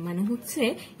 হয় মানে হচ্ছে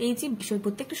এই যে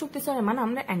প্রত্যেকটা শক্তি স্তরের মান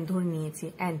আমরা n ধরে নিয়েছি।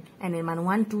 n এর মান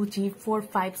 1 2 3 4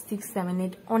 5 6 7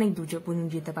 8 অনেক দূর পর্যন্ত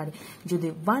যেতে পারে। যদি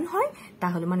 1 হয়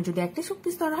তাহলে মানে যদি একটা শক্তি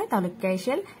স্তর হয় তাহলে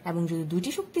ক্যাশেল, এবং যদি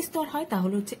দুইটি শক্তি স্তর হয়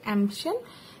তাহলে হচ্ছে অ্যামশেল,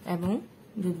 এবং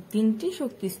যদি তিনটি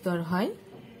শক্তি স্তর হয়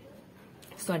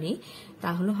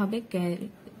তাহলে হবে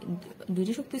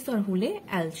দুইটি শক্তি স্তর হলে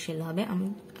অ্যালশেল হবে।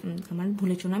 আমার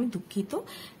ভুলের জন্য আমি দুঃখিত।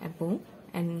 এবং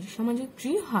সমান যদি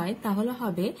 3 হয় তাহলে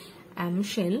হবে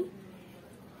অ্যামশেল,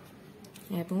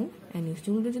 এবং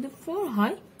যদি 4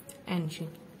 হয় অ্যানশেল।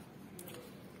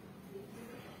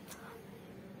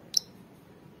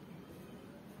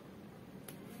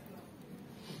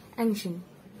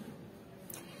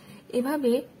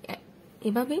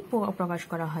 এভাবে প্রকাশ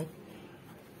করা হয়।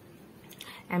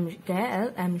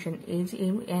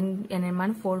 n এর মান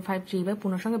 4 5 3 বা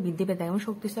পূর্ণসংখ্যা বৃদ্ধি পেতে এবং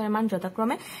শক্তি স্তরের মান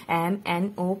যথাক্রমে m n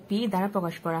ও p দ্বারা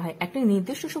প্রকাশ করা হয়। একটি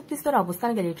নির্দিষ্ট শক্তি স্তরে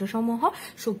অবস্থানকারী ইলেকট্রন সমূহ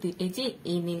শক্তি, এই যে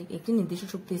একটি নির্দিষ্ট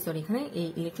শক্তি স্তর, এখানে এই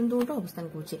ইলেকট্রন দুটো অবস্থান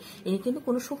করছে, এই কিন্তু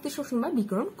কোনো শক্তি শোষণ বা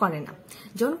বিকিরণ করে না।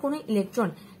 যখন কোনো ইলেকট্রন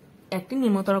একটি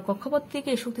নিম্নতর কক্ষপথ থেকে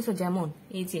শক্তি স্তর, যেমন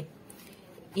এই যে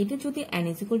এটা যদি n =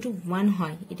 1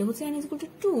 হয়, এটা হচ্ছে n =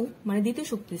 2 মানে দ্বিতীয়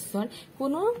শক্তি স্তর।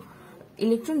 কোনো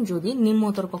ইলেকট্রন যদি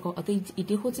নিম্নতর কক্ষপথ,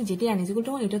 এটি হচ্ছে যেটি n =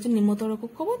 1, এটা হচ্ছে নিম্নতর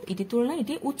কক্ষপথ, এটি তুলনায়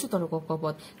এটি উচ্চতর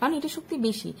কক্ষপথ, কারণ এটি শক্তি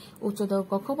বেশি। উচ্চতর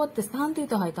কক্ষপথে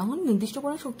স্থানান্তরিত হয় তখন নির্দিষ্ট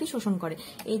কোনো শক্তি শোষণ করে।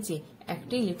 এই যে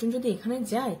একটি ইলেকট্রন যদি এখানে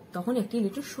যায় তখন একটি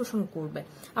ইলেকট্রন শোষণ করবে।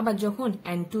 আবার যখন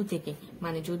n2 থেকে,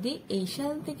 মানে যদি এই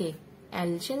শেল থেকে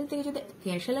এল শেল থেকে যদি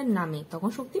ক্যাশেলের নামে, তখন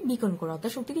শক্তি বিকরণ করে,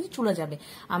 অর্থাৎ শক্তি কিছু চলে যাবে।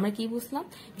 আমরা কি বুঝলাম?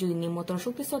 যদি নিম্নতর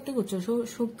শক্তি স্তর থেকে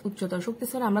উচ্চতর শক্তি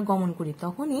স্তরে আমরা গমন করি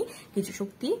তখনই কিছু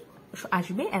শক্তি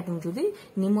আসবে, এবং যদি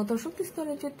নিম্নতর শক্তি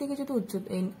স্তরের থেকে যদি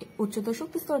উচ্চতর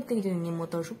শক্তি স্তর থেকে যদি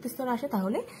নিম্নতর শক্তি স্তর আসে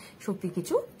তাহলে শক্তি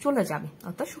কিছু চলে যাবে,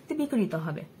 অর্থাৎ শক্তি বিকরিত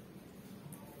হবে।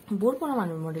 বোর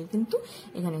পরমাণুর মডেল কিন্তু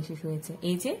এখানে শেষ হয়েছে।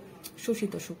 এই যে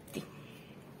শোষিত শক্তি,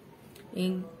 এই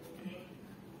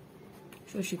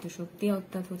শোষিত শক্তি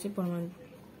অর্থাৎ হচ্ছে পরমাণু,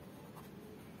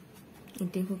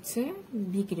 এটি হচ্ছে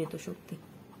বিকিরিত শক্তি।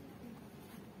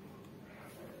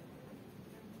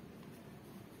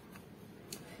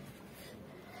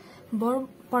 বড়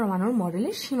পরমাণুর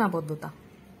মডেলের সীমাবদ্ধতা।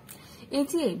 এই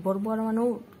যে বড় পরমাণু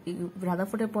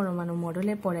রাদারফোর্ডের পরমাণু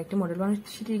মডেলের পরে একটি মডেল বানানো,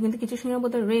 সেটি কিন্তু কিছু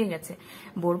সীমাবদ্ধতা রয়ে গেছে।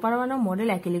 বোর পরমাণু মডেল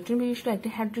এক ইলেকট্রন বিশিষ্ট একটি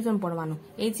হাইড্রোজেন পরমাণু।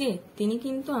 এই যে তিনি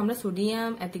কিন্তু আমরা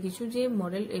সোডিয়াম এত কিছু যে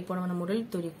মডেল, এই পরমাণু মডেল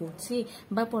তৈরি করছি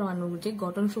বা পরমাণুর যে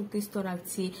গঠন শক্তি স্তর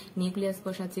রাখছি, নিউক্লিয়াস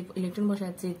বসাচ্ছি, ইলেকট্রন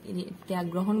বসাচ্ছি, ত্যাগ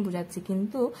গ্রহণ বোঝাচ্ছি,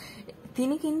 কিন্তু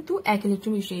তিনি কিন্তু এক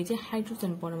ইলেকট্রন বিশিষ্ট এই যে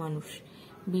হাইড্রোজেন পরমাণু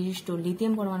বিশিষ্ট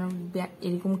লিথিয়াম পরমাণু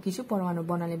এরকম কিছু পরমাণু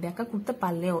বর্ণালী ব্যাখ্যা করতে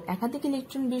পারলেও একাধিক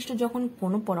ইলেকট্রন বিশিষ্ট যখন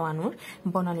কোনো পরমাণুর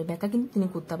বর্ণালী ব্যাখ্যা কিন্তু তিনি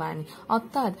করতে পারেনি।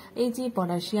 অর্থাৎ এই যে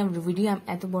পটাশিয়াম, রুবিডিয়াম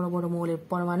এত বড় বড় মৌলের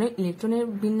পরমাণু ইলেকট্রনের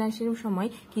বিন্যাসের সময়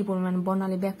কি পরিমাণ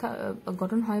বর্ণালী ব্যাখ্যা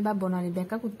গঠন হয় বা বর্ণালী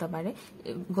ব্যাখ্যা করতে পারে,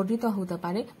 গঠিত হতে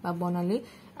পারে বা বর্ণালী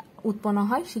উৎপন্ন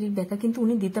হয়, সেটির ব্যাখ্যা কিন্তু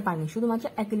উনি দিতে পারেনি, শুধুমাত্র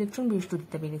এক ইলেকট্রন বিশিষ্ট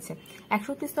দিতে পেরেছে। এক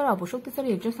শক্তি স্তরে অপশক্তি স্তরে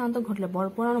ইলেকট্রন স্থানান্তর ঘটলে বড়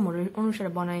পরমাণু মডেল অনুসারে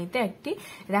বর্ণালীতে একটি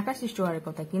রেখা সৃষ্টি হওয়ার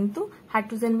কথা, কিন্তু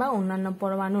হাইড্রোজেন বা অন্যান্য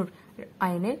পরমাণুর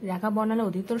আয়নের রেখা বর্ণালী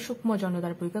অধিকতর সূক্ষ্ম যন্ত্র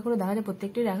দ্বারা পরীক্ষা করে দেখা যায়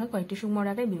প্রত্যেকটি রেখা কয়েকটি সূক্ষ্ম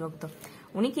রেখায় বিভক্ত।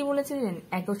 উনি কি বলেছিলেন?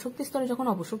 এক শক্তি স্তরে যখন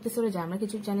অপশক্তি স্তরে যায়, আমরা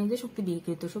কিছু জানি যে শক্তি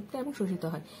বিকৃত শক্তি এবং শোষিত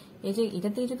হয়। এই যে এটা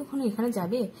থেকে যতক্ষণ এখানে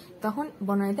যাবে তখন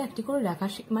বর্ণালীতে একটি করে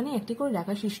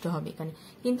রেখা সৃষ্টি হবে এখানে,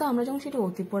 কিন্তু আমরা যখন সেটা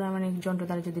অতি পরিমাণে যন্ত্র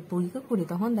দ্বারা যদি পরীক্ষা করি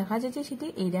তখন দেখা যায় যে সেটি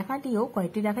এই রেখাটিও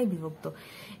কয়েকটি রেখায়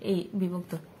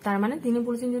বিভক্ত। তার মানে তিনি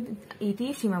বলেছেন যে এটি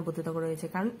সীমাবদ্ধতা রয়েছে,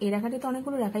 কারণ এই রেখাটিতে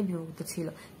অনেকগুলো রেখায় বিভক্ত ছিল,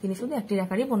 তিনি শুধু একটি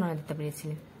রেখারই বর্ণনা দিতে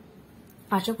পেরেছিলেন।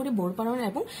 আশা করি বোর পরমাণু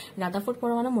এবং রাদারফোর্ড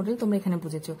পরমাণু মডেল তোমরা এখানে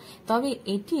বুঝেছো। তবে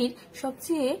এটির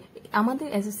সবচেয়ে আমাদের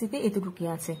SSC তে এতটুকুই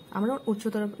আছে, আমরা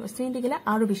উচ্চতর শ্রেণীতে গেলে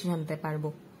আরো বেশি জানতে পারবো।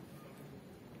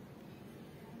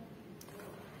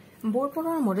 বোর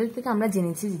পরমাণু মডেল থেকে আমরা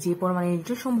জেনেছি যে পরমাণু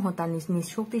ইলেকট্রন সমূহ তার নিজ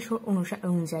শক্তি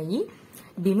অনুযায়ী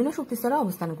বিভিন্ন শক্তি স্তরে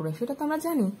অবস্থান করে, সেটা তো আমরা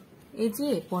জানি। এই যে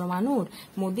পরমাণুর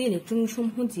মধ্যে ইলেকট্রন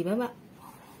সমূহ যেভাবে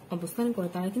অবস্থান করে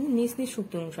তারা কিন্তু নিজ নিজ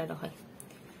শক্তি অনুসারে হয়।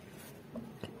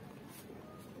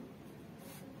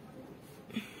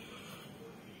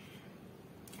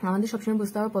 আমাদের সবসময়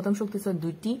বুঝতে হবে প্রথম শক্তি স্তর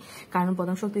 2টি, কারণ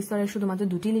প্রথম শক্তি স্তরে শুধুমাত্র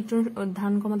 2টি ইলেকট্রন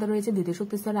ধারণ ক্ষমতা রয়েছে, দ্বিতীয়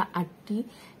শক্তি স্তরে 8টি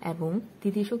এবং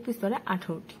তৃতীয় শক্তি স্তরে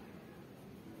 18টি।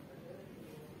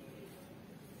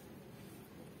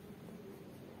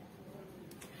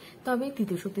 তবে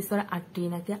তৃতীয় শক্তি স্তরে 8টি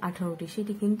নাকি 18টি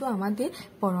সেটি কিন্তু আমাদের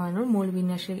পরমাণুর মৌল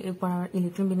বিন্যাসের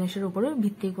ইলেকট্রন বিন্যাসের উপরে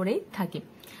ভিত্তি করেই থাকে।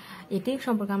 এটি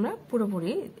সম্পর্কে আমরা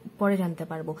পুরোপুরি পরে জানতে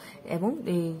পারবো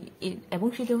এবং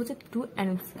সেটা হচ্ছে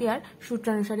 2n²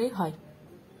 সূত্রানুসারেই হয়।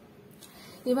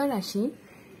 এবার আসি,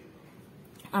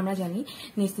 আমরা জানি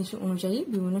নির্দেশ অনুযায়ী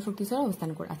বিভিন্ন শক্তি স্তরে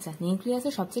অবস্থান করে। আচ্ছা,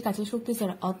 নিউক্লিয়াসের সবচেয়ে কাছের শক্তি স্তর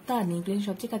অর্থাৎ নিউক্লিয়াসের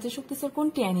সবচেয়ে কাছের শক্তি স্তর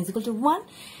কোনটি? n = 1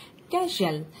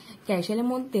 ক্যাশিয়াল। ক্যাশিয়ালের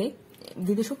মধ্যে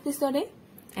দ্বিতীয় শক্তি স্তরে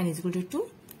n = 2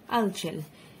 আলশেল।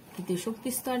 তৃতীয় শক্তি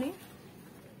স্তরে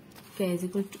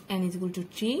n =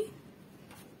 3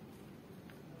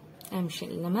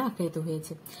 এমশেল নামে আখ্যায়িত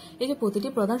হয়েছে। এই যে প্রতিটি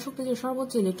প্রধান শক্তির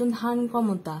সর্বোচ্চ ইলেকট্রন ধারণ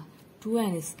ক্ষমতা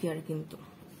 2n², কিন্তু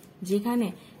যেখানে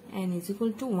n =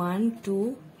 1 2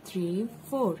 3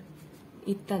 4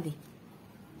 ইত্যাদি।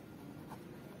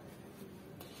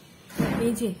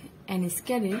 এই যে n²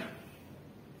 এর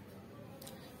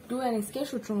 2n²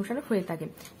 সূত্র অনুসারে হয়ে থাকে।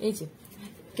 এই যে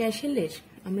ক্যাশিয়ালের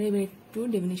আমরা এবার একটু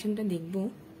ডেফিনিশনটা দেখব।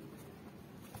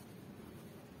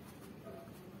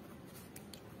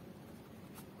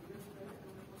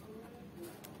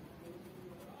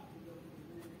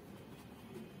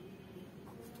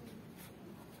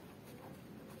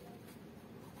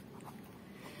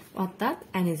 অর্থাৎ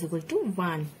n =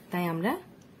 1, তাই আমরা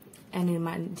n এর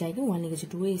মান জায়গায় 1 লিখেছি।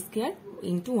 2a²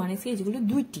 × 1a² যেগুলো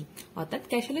 2টি, অর্থাৎ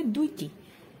ক্যাশিয়ালের 2টি।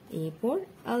 এরপর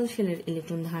আলশেলের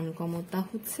ইলেকট্রন ধারণ ক্ষমতা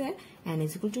হচ্ছে n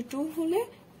 = 2 হলে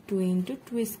 2 ×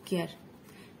 2²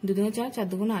 2 × 4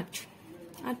 4 × 8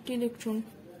 8টি ইলেকট্রন।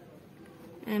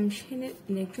 এমশেলের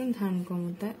ইলেকট্রন ধারণ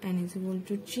ক্ষমতা n =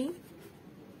 3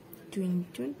 2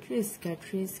 × 3²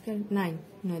 3² 9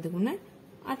 9 ×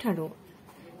 18।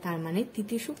 তার মানে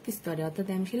তৃতীয় শক্তি স্তরে অর্থাৎ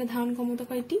এমশেলের ধারণ ক্ষমতা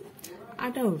কয়টি?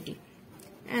 18টি।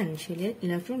 এনশেলের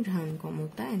ইলেকট্রন ধারণ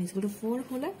ক্ষমতা n = 4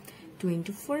 হলে 2 ×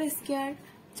 4²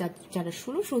 4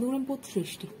 16 16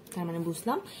 32টি। তার মানে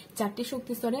বুঝলাম 4টি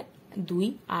শক্তি স্তরে 2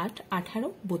 8 18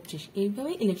 32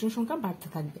 এইভাবে ইলেকট্রন সংখ্যা বাড়তে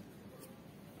থাকবে।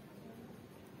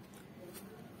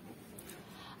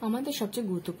 আমাদের সবচেয়ে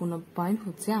গুরুত্বপূর্ণ পয়েন্ট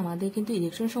হচ্ছে আমাদের কিন্তু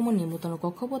ইলেকট্রন সমূহ নিম্নতর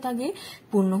কক্ষপথ আগে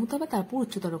পূর্ণ হতে হবে, তারপর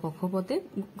উচ্চতর কক্ষপথে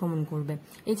গমন করবে।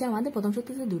 এই যে আমাদের প্রথম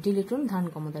শক্তিতে 2টি ইলেকট্রন ধারণ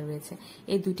ক্ষমতা রয়েছে,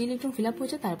 এই 2টি ইলেকট্রন ফিল আপ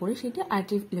হয়েছে, তারপরে সেটা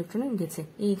 8টি ইলেকট্রনে গেছে।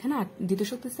 এখানে দ্বিতীয়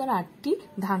শক্তি স্তরে 8টি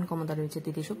ধারণ ক্ষমতা রয়েছে,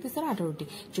 তৃতীয় শক্তি স্তরে 18টি,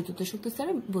 চতুর্থ শক্তি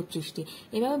স্তরে 32টি।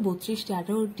 এভাবে 32টি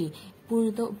 18টি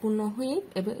পূর্ণ হয়ে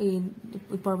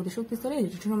পরবর্তী শক্তি স্তরে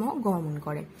ইলেকট্রন সমূহ গমন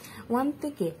করে। 1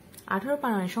 থেকে 18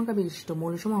 পারমাণবিক সংখ্যা বিশিষ্ট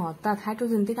মৌলসমূহ অর্থাৎ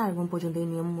হাইড্রোজেন থেকে আর্গন পর্যন্ত এই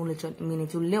নিয়ম মেনে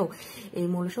চললেও এই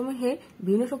মৌলসমূহের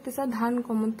বিভিন্ন শক্তিস্তর ধারণ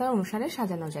ক্ষমতা অনুসারে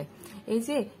সাজানো যায়। এই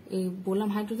যে এই বললাম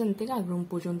হাইড্রোজেন থেকে আর্গন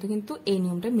পর্যন্ত কিন্তু এই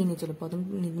নিয়মটা মেনে চলে। প্রথম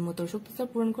নিম্নতর শক্তিস্তর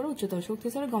পূরণ করে উচ্চতর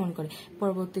শক্তিস্তরে গমন করে,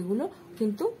 পরবর্তীগুলো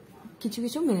কিন্তু কিছু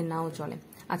কিছু মেনে নাও চলে।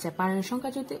 আচ্ছা, পারমাণবিক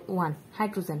সংখ্যা যদি 1,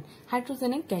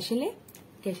 হাইড্রোজেনে ক্যাশিয়ালে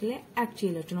 1টি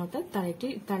ইলেকট্রন অর্থাৎ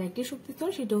তার একটি শক্তিস্তর,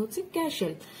 সেটা হচ্ছে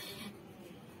ক্যাশিয়াল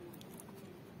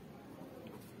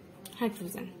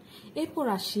হাইড্রোজেন। এরপর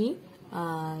আসি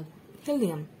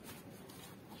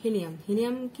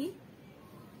হিলিয়াম কি?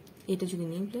 এটা যদি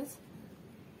নিউক্লিয়াস,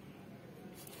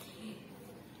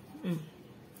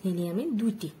 হিলিয়ামে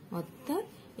 2টি, অর্থাৎ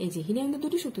এই যে হিলিয়ামে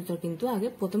 2টি শক্তিস্তর, কিন্তু আগে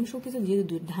প্রথম শক্তিস্তর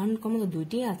যেহেতু ধারণ ক্ষমতা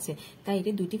 2টি আছে তাই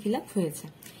এটা 2টি ফিল আপ হয়েছে।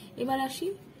 এবার আসি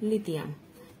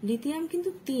লিথিয়াম কিন্তু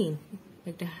 3,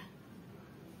 একটা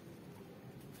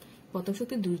প্রথম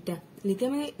শক্তি 2টা।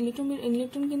 লিথিয়ামের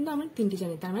ইলেকট্রন কিন্তু আমরা 3টি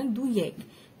জানি, তার মানে 2 1।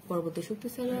 পরবর্তী শক্তি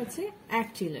স্তরে আছে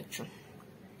 1টি ইলেকট্রন।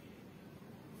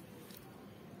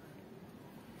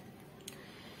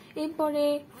 এরপরে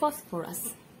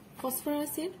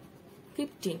ফসফরাসের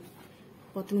 15,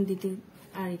 প্রথম দ্বিতীয়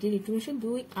আর এটি ইলেকট্রন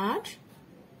 2 8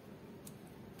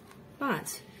 5,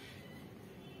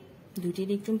 2টি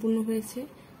ইলেকট্রন পূর্ণ হয়েছে।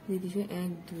 দ্বিতীয়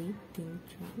 1 2 3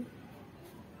 4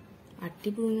 8টি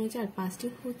পূরণ হয়েছে, আর 5টি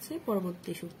হচ্ছে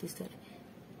পরবর্তী শক্তি স্তরে।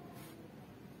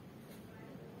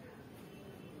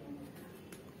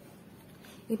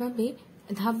 এভাবে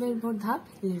ধাপের পর ধাপ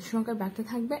ইলেকট্রন সংখ্যা বাড়তে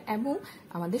থাকবে এবং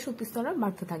আমাদের শক্তি স্তর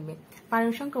বাড়তে থাকবে।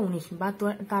 পারমাণবিক সংখ্যা 19 বা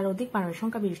তার অধিক পারমাণবিক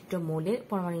সংখ্যা বিশিষ্ট মৌলের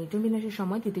পরমাণু ইলেকট্রন বিন্যাসের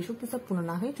সময় তৃতীয় শক্তি স্তর পূর্ণ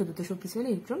না হয়ে চতুর্থ শক্তি স্তরে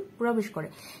ইলেকট্রন প্রবেশ করে।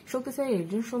 শক্তি স্তরের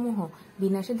ইলেকট্রন সমূহ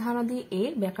বিন্যাসের ধারণা দিয়ে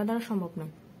এর ব্যাখ্যা দ্বারা সম্ভব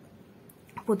নয়।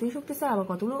 প্রতি শক্তি স্তর আবার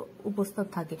কতগুলো উপস্তর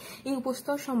থাকে, এই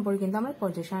উপস্তর সম্পর্কে কিন্তু আমরা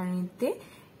পর্যায়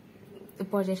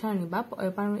সারণী বা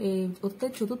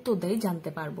চতুর্থ অধ্যায়ে জানতে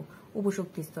পারবো।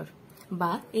 উপশক্তি স্তর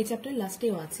বা এই চ্যাপ্টার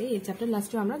লাস্টেও আছে, এই চ্যাপ্টার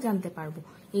লাস্টেও আমরা জানতে পারবো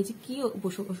এই যে কি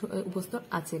উপস্তর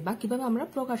আছে বা কিভাবে আমরা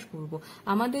প্রকাশ করব।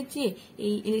 আমাদের যে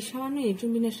এই সামান্য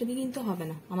ইলেকট্রন বিন্যাসটা দিয়ে কিন্তু হবে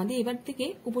না, আমাদের এবার থেকে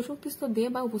উপশক্তি স্তর দিয়ে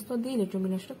বা উপস্তর দিয়ে ইলেকট্রন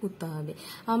বিন্যাসটা করতে হবে।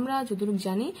 আমরা যতটুকু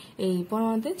জানি এই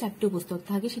পরমাণুতে 4টি উপস্তর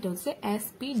থাকে, সেটা হচ্ছে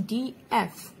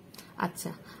SPDF।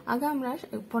 আচ্ছা, আগে আমরা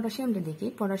পটাশিয়ামটা দেখি।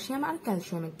 পটাশিয়াম আর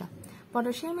ক্যালসিয়ামেরটা।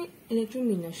 পটাশিয়ামের ইলেকট্রন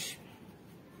বিন্যাস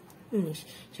 19,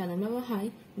 সাধারণভাবে হয়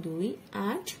 2,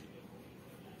 8,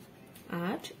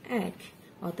 8, 1,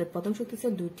 অর্থাৎ প্রথম শক্তি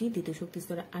স্তর 2টি, দ্বিতীয় শক্তি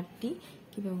স্তরে 8টি।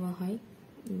 কিভাবে হয়?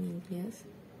 নিউক্লিয়াস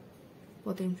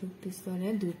প্রথম শক্তি স্তরে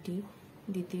 2টি,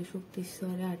 দ্বিতীয় শক্তি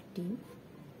স্তরে 8টি,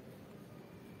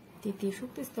 তৃতীয়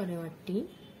শক্তি স্তরে 8টি,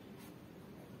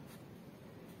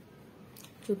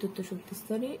 চতুর্থ শক্তি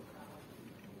স্তরে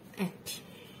 1টি।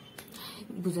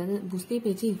 বুঝতেই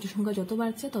পেরেছি ইলেকট্রন সংখ্যা যত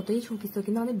বাড়ছে ততই শক্তি স্তর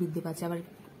কিন্তু আমাদের বৃদ্ধি পাচ্ছে। আবার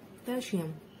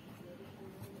ক্যালসিয়াম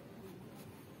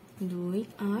 2,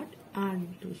 8, 8,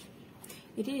 2,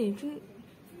 এটি ইলেকট্রন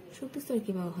শক্তি স্তর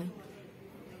কিভাবে হয়?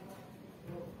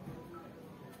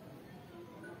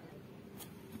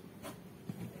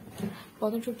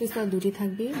 প্রথম শক্তি স্তরে 2টি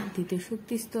থাকবে, দ্বিতীয়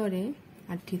শক্তি স্তরে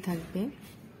 8টি থাকবে,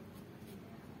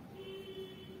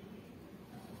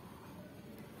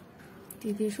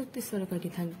 তৃতীয় শক্তি স্তরে কয়টি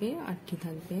থাকবে? 8টি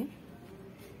থাকবে,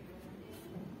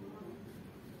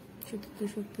 চতুর্থ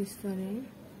শক্তি স্তরে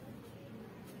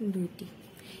 2টি।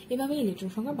 এভাবে ইলেকট্রন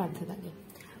সংখ্যা বাড়তে থাকে।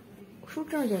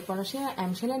 সূত্র অনুযায়ী পটাশিয়াম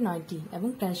M শেলের 9টি এবং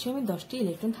ক্যালসিয়ামের 10টি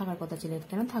ইলেকট্রন থাকার কথা ছিল,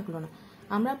 কেন থাকলো না?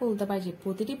 আমরা বলতে পারি যে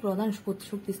প্রতিটি প্রধান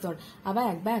শক্তি স্তর আবার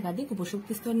এক বা একাধিক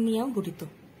উপশক্তি স্তর নিয়েও গঠিত।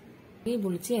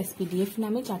 বলেছি SPDF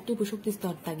নামে 4টি উপশক্তি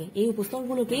স্তর থাকে। এই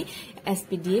উপস্তরগুলোকেই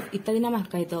SPDF ইত্যাদি নামে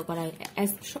আখ্যায়িত করা হয়।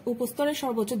 উপস্তরের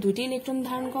সর্বোচ্চ 2টি ইলেকট্রন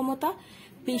ধারণ ক্ষমতা।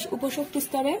 উপশক্তি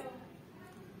স্তরে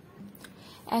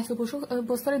S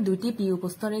উপস্তরে 2টি, P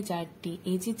উপস্তরে 4টি।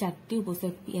 এই যে 4টি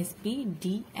উপস্তর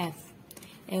SPDF।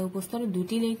 এ উপস্তরে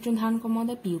 2টি ইলেকট্রন ধারণ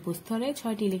ক্ষমতা, P উপস্তরে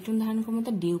 6টি ইলেকট্রন ধারণ ক্ষমতা,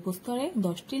 D উপস্তরে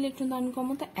 10টি ইলেকট্রন ধারণ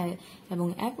ক্ষমতা এবং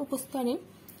F উপস্তরে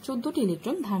 14টি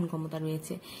ইলেকট্রন ধারণ ক্ষমতা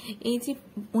রয়েছে। এই যে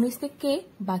 19 থেকে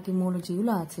বাকি মৌল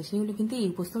যেগুলো আছে সেগুলো কিন্তু এই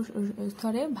উপস্তর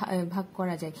স্তরে ভাগ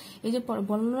করা যায়। এই যে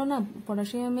বললো না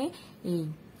পটাশিয়ামে এই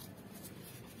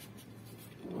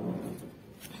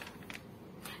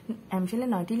M শেলে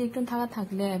 9টি ইলেকট্রন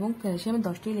থাকলে এবং ক্যালসিয়ামে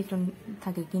 10টি ইলেকট্রন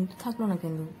থাকে, কিন্তু থাকলো না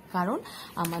কেন? কারণ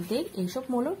আমাদের এইসব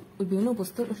মৌল বিভিন্ন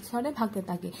উপস্তরে ভাগতে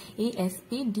থাকে। এই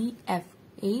SPDF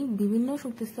এই বিভিন্ন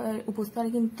শক্তি উপস্তরে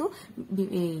কিন্তু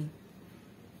এই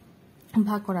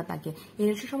ভাগ করা থাকে।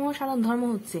 ইলেকট্রন সমূহ সাধারণ ধর্ম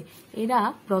হচ্ছে এরা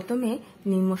প্রথমে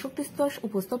নিম্ন শক্তি স্তর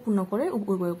উপস্তর পূর্ণ করে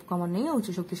ক্রমান্বয়ে উচ্চ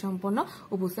শক্তি সম্পন্ন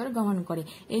উপস্তর গমন করে।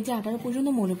 এই যে 18 পর্যন্ত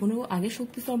মৌলপূর্ণ আগে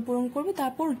শক্তি স্তর পূরণ করবে,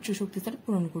 তারপর উচ্চ শক্তি স্তর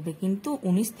পূরণ করবে। কিন্তু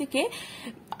 19 থেকে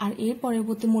আর এর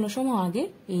পরবর্তী মৌলসমূহ আগে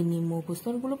এই নিম্ন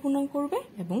উপস্তরগুলো পূরণ করবে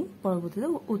এবং পরবর্তীতে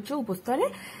উচ্চ উপস্তরে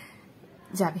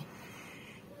যাবে।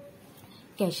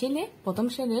 ক্যাশেলে প্রথম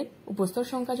শেলের উপস্তর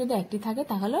সংখ্যা যদি 1টি থাকে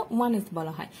তাহলে 1s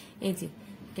বলা হয়। এই যে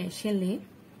ক্যাশেলে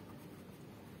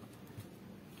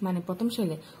মানে প্রথম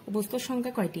শেলে উপস্তর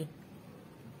সংখ্যা কয়টি?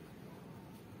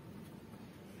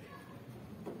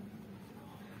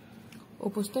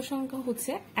 উপস্তর সংখ্যা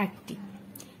হচ্ছে 1টি,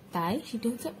 তাই সেটি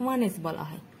হচ্ছে 1s বলা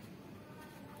হয়।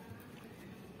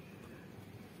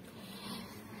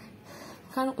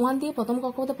 কারণ 1 দিয়ে প্রথম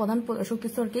কক্ষপথে প্রধান শক্তি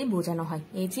স্তরকেই বোঝানো হয়।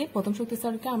 এই যে প্রথম শক্তি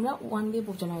স্তরকে আমরা 1 দিয়ে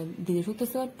বোঝানো হয়, দ্বিতীয় শক্তি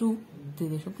স্তর 2,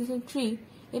 তৃতীয় শক্তি স্তর 3,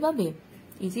 এভাবে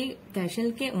এই যে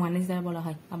ক্যাশেলকে 1s দ্বারা বলা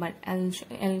হয়। আবার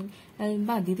এল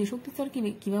বা দ্বিতীয় শক্তি স্তর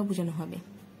কিভাবে বোঝানো হবে?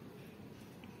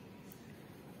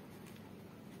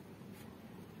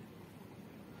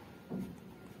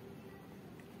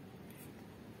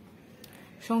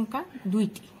 সংখ্যা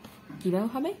 2টি, কিভাবে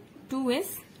হবে? 2s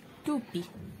 2p।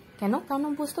 কেন? কারণ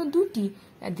উপস্তর 2টি।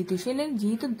 দ্বিতীয় শেলের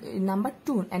যেহেতু নাম্বার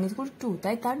 2 n = 2,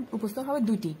 তাই তার উপস্তর হবে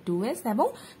 2টি, 2s এবং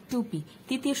 2p।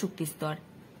 তৃতীয় শক্তি স্তর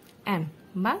M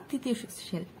বা তৃতীয়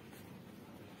শেল,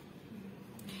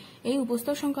 এই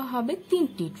উপস্তর সংখ্যা হবে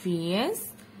 3টি, 3s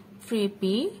 3p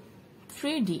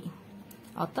 3d,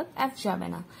 অর্থাৎ F যাবে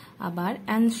না। আবার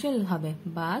N শেল হবে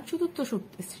বা চতুর্থ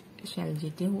শক্তি শেল,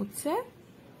 যেটি হচ্ছে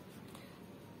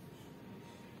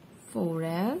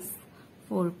 4s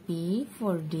 4p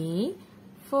 4d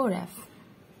 4f।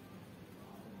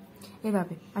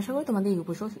 এভাবে আশা করি তোমাদের এই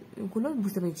উপস্তরগুলো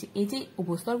বুঝতে পেরেছি। এই যে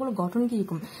উপস্তরগুলো গঠন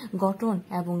কিরকম, গঠন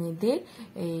এবং এদের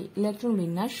ইলেকট্রন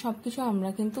বিন্যাস সবকিছু আমরা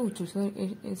কিন্তু উচ্চ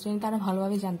শ্রেণী তারা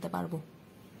ভালোভাবে জানতে পারবো।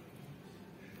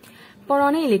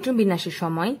 পরমাণু ইলেকট্রন বিন্যাসের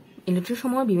সময় ইলেকট্রন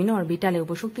সমূহ বিভিন্ন অরবিটালে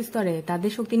উপশক্তি স্তরে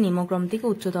তাদের শক্তি নিম্নক্রম থেকে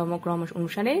উচ্চতম ক্রম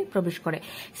অনুসারে প্রবেশ করে।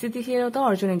 স্থিতিশীলতা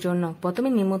অর্জনের জন্য প্রথমে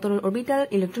নিম্নতর অরবিটাল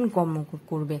ইলেকট্রন গমন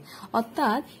করবে,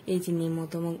 অর্থাৎ এই যে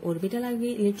নিম্নতম অরবিটাল আগে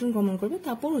ইলেকট্রন গমন করবে,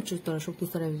 তারপর উচ্চতর শক্তি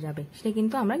স্তরে যাবে। সেটা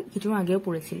কিন্তু আমরা কিছু আগেও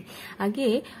পড়েছি। আগে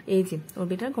এই যে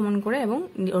অরবিটাল গমন করে এবং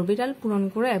অরবিটাল পূরণ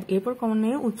করে এরপর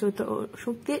ক্রমান্বয়ে উচ্চতর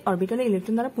শক্তি অরবিটালে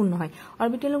ইলেকট্রন দ্বারা পূর্ণ হয়।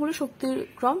 অরবিটালগুলো শক্তির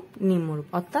ক্রম নিম্নরূপ,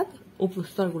 অর্থাৎ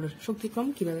উপস্তরগুলোর শক্তিক্রম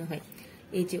কিভাবে হয়?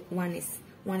 এই যে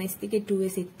 1s থেকে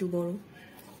 2s একটু বড়,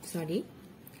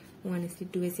 1s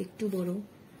 2s একটু বড়,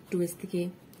 2s থেকে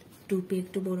 2p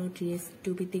একটু বড়, 3s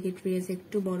 2p থেকে 3s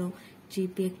একটু বড়,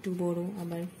 3p একটু বড়,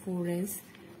 আবার 4s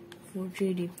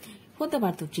 3d হতে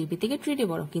পারতো 3p থেকে 3d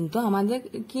বড়, কিন্তু আমাদের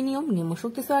কি নিয়ম, নিম্ন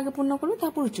শক্তি স্তর আগে পূর্ণ করবে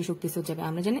তারপর উচ্চ শক্তি স্তর যাবে।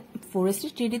 আমরা জানি 4s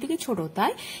 3d থেকে ছোট,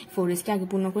 তাই 4s আগে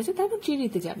পূর্ণ করেছে তারপর 3d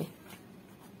তে যাবে।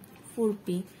 4p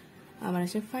আবার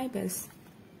আসে 5s,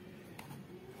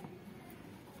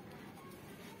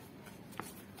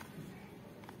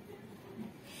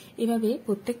 এভাবে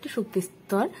প্রত্যেকটি শক্তি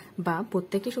স্তর বা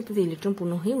প্রত্যেকটি শক্তিতে ইলেকট্রন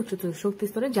পূর্ণ হয়ে উচ্চতর শক্তি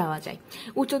স্তরে যাওয়া যায়।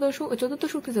 চতুর্থ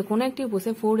শক্তি স্তর কোন একটি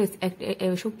উপস্তরে 4s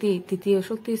শক্তি তৃতীয়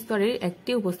শক্তি স্তরের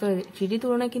একটি উপস্তরে 3d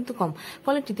তুলনায় কিন্তু কম,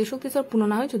 ফলে তৃতীয় শক্তি স্তর পূর্ণ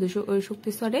না হয়ে চতুর্থ শক্তি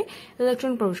স্তরে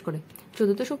ইলেকট্রন প্রবেশ করে।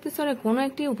 চতুর্থ শক্তি স্তরে কোন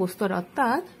একটি উপস্তর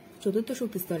অর্থাৎ চতুর্থ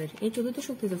শক্তি স্তরের এই চতুর্থ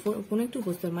শক্তি স্তর কোন একটি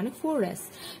উপস্তর মানে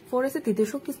 4s এর তৃতীয়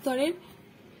শক্তি স্তরের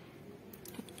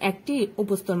একটি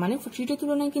উপস্তর মানে 3d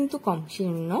তুলনায় কিন্তু কম,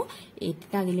 সেজন্য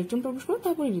এটিতে আগে ইলেকট্রন প্রবেশ করে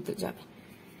তারপরে দিতে যাবে।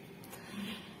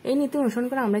 এই নীতি অনুসরণ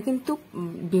করে আমরা কিন্তু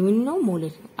বিভিন্ন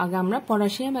মৌলের আগে আমরা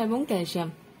পটাশিয়াম এবং ক্যালসিয়াম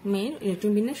এর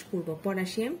ইলেকট্রন বিন্যাস করব।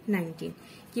 পটাশিয়াম 19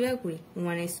 কিভাবে করি,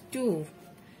 1s 2,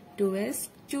 2s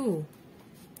 2,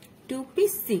 2p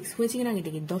 6 হয়েছে কিনা আগে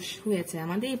দেখি, 10 হয়েছে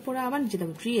আমাদের। এরপরে আবার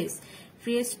যেতাম 3s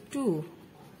 2,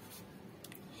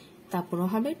 তারপরে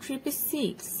হবে 3p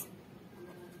 6,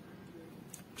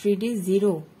 3d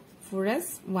 0, 4s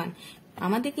 1।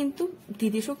 আমাদের কিন্তু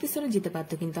তৃতীয় শক্তি স্তরে যেতে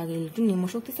পারতো, কিন্তু আগে ইলেকট্রন নিম্ন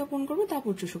শক্তি স্তর পূরণ করবো তারপর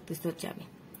উচ্চ শক্তি স্তর যাবে।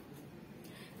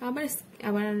 আবার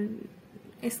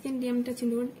স্ক্যান্ডিয়ামটা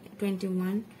চিন্তা করি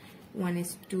 21,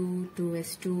 1s 2, 2s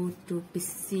 2, 2p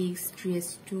 6, 3s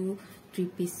 2,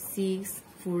 3p 6,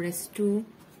 4s 2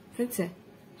 হয়েছে,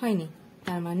 হয়নি,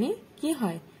 তার মানে কি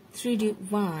হয় 3d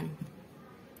 1।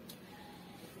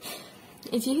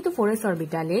 যেহেতু 4s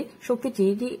অরবিটালের শক্তি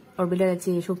 3d অরবিটালের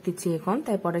চেয়ে শক্তির চেয়ে কম,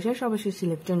 তাই পটাশিয়াম সর্বশেষ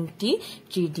ইলেকট্রনটি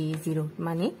 3d 0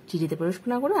 মানে 3d তে প্রবেশ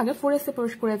না করে আগে 4s এ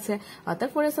প্রবেশ করেছে, অর্থাৎ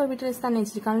 4s অরবিটালের স্থানে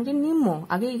কারণ এটি নিম্ন,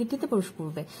 আগে এটিতে প্রবেশ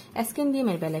করবে।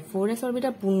 স্ক্যান্ডিয়ামের বেলায় 4s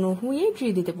অরবিটাল পূর্ণ হয়ে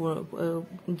 3d তে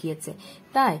গিয়েছে,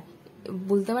 তাই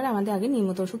বলতে পারে আমাদের আগে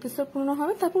নিম্নতর শক্তি স্তর পূর্ণ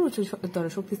হবে তারপর উচ্চতর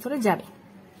শক্তি স্তরে যাবে।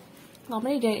 আমরা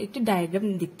একটি ডায়াগ্রাম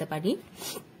দেখতে পারি।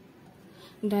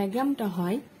 ডায়াগ্রামটা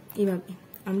হয় এভাবে,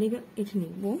 আমরা এবার এটা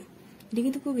লিখবো, এটা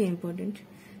কিন্তু খুবই ইম্পর্টেন্ট।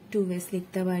 2s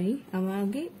লিখতে পারি, আমরা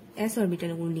আগে s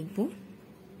অরবিটাল গুলো লিখবো,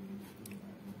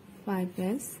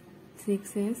 5s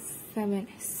 6s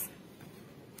 7s,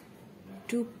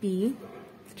 2p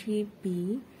 3p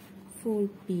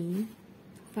 4p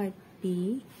 5p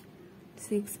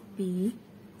 6p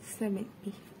 7p,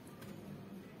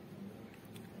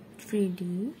 3d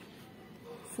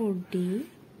 4d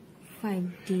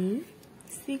 5d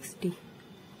 6d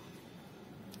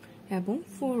এবং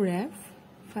 4f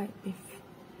 5f।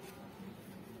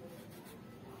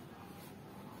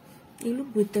 এগুলো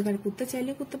বৃত্তাকার করতে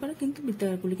চাইলে করতে পারো, কিন্তু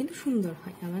বৃত্তাকার করলে কিন্তু সুন্দর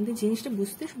হয়, আমাদের জিনিসটা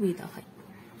বুঝতে সুবিধা হয়।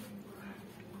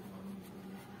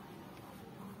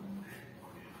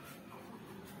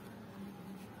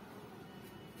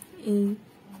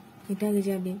 এটা আগে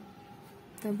যাবে,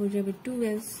 তারপর যাবে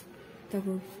 2s,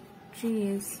 তারপর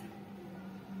 3s,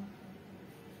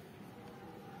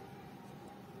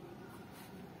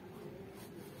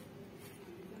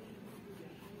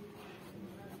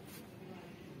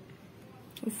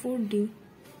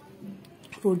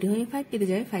 फोर डी হয়ে 5p তে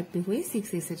যাবে, 5p হয়ে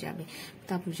 6s এ যাবে,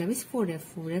 তারপর যাবে 4f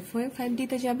হয়ে 5d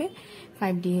তে যাবে,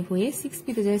 5d হয়ে 6p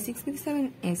তে যাবে, 6p তে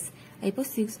 7s, এরপর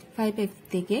 5f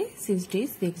থেকে 6d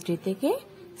থেকে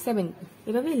 7p।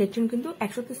 এভাবে ইলেকট্রন কিন্তু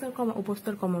এক শক্তি স্তর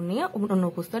উপস্তর কমন নিয়ে অন্য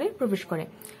উপস্তরে প্রবেশ করে।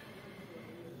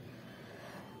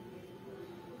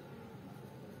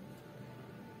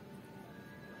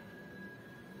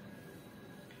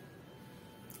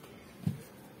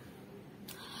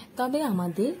 তবে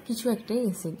আমাদের কিছু একটা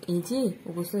এসে এই যে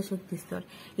উপস্তর শক্তি স্তর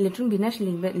ইলেকট্রন বিন্যাস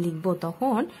লিখব,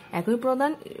 তখন একই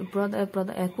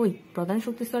প্রধান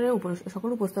শক্তি স্তরের সকল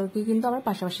উপস্তরকে কিন্তু আমরা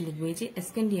পাশাপাশি লিখবো। এই যে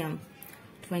স্ক্যান্ডিয়াম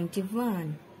 21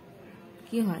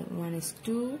 কি হয় 1s2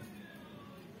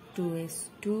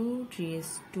 2s2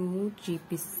 3s2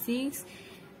 3p6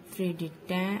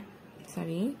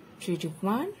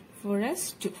 3d1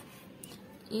 4s2।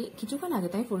 কিছুক্ষণ আগে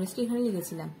তাই 4s এখানে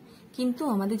লিখেছিলাম, কিন্তু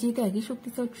আমাদের যেহেতু একই শক্তি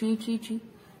স্তর 3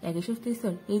 একই শক্তি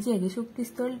স্তর, এই যে একই শক্তি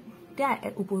স্তরটা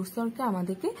উপস্তরকে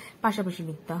আমাদেরকে পাশাপাশি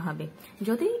লিখতে হবে,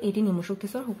 যদি এটি নিম্ন শক্তি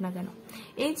স্তর হোক না কেন।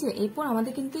 এই যে এরপর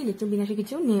আমাদের কিন্তু ইলেকট্রন বিন্যাসে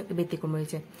কিছু ব্যতিক্রম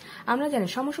রয়েছে। আমরা জানি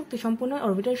সমশক্তি সম্পূর্ণ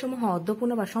অরবিটাল সমূহ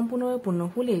অর্ধপূর্ণ বা সম্পূর্ণভাবে পূর্ণ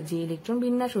হলে যে ইলেকট্রন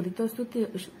বিন্যাস অধিকতর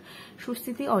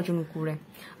সুস্থিতি অর্জন করে।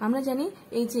 আমরা জানি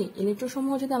এই যে ইলেকট্রন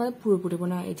সমূহ যদি আমাদের পুরোপুরি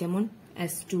পূর্ণ হয়, যেমন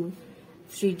s2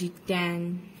 3d10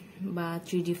 বা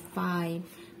 3d5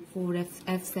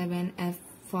 4f7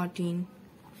 f14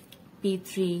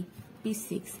 P3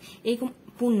 P6 এরকম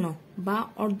পূর্ণ বা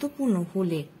অর্ধপূর্ণ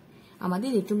হলে আমাদের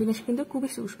ইলেকট্রন বিন্যাস কিন্তু খুবই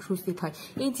সুস্থিত হয়।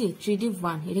 এই যে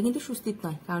 3D1 এটা কিন্তু সুস্থিত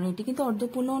নয়, কারণ এটি কিন্তু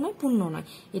অর্ধপূর্ণ নয়, পূর্ণ নয়,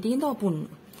 এটি কিন্তু অপূর্ণ।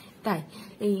 তাই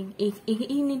এই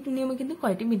নিয়মে কিন্তু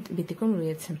কয়েকটি ব্যতিক্রম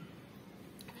রয়েছে।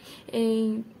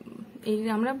 এই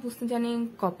আমরা বুঝতে জানি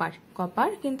কপার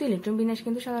কিন্তু ইলেকট্রন বিন্যাস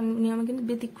কিন্তু সাধারণ নিয়মে কিন্তু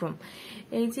ব্যতিক্রম।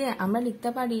 এই যে আমরা লিখতে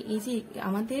পারি, এই যে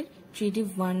আমাদের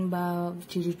 3D1 বা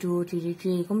 3D2 3D3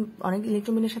 এরকম অনেক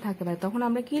ইলেকট্রন বিন্যাস থাকতে পারে, তখন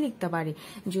আমরা কি লিখতে পারি?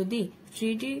 যদি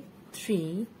 3D3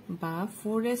 বা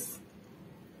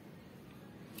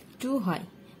 4s2 হয়,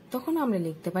 তখন আমরা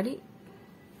লিখতে পারি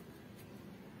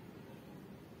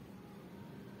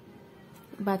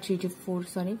বা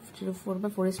 3D4 বা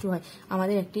 4s2 হয়,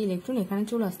 আমাদের একটি ইলেকট্রন এখানে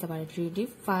চলে আসতে পারে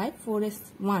 3D5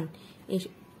 4s1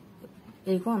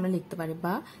 এরকম আমরা লিখতে পারি,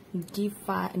 বা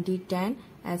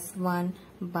D10s1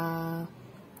 বা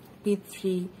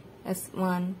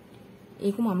P3s1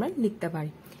 এরকম আমরা লিখতে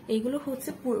পারি। এইগুলো হচ্ছে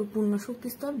পূর্ণ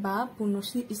শক্তিস্তর বা পূর্ণ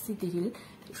স্থিতিশীল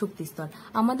শক্তিস্তর।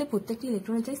 আমাদের প্রত্যেকটি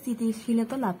ইলেকট্রনের চাই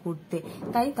স্থিতিশীলতা লাভ করতে,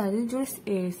 তাই তাদের জন্য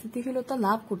স্থিতিশীলতা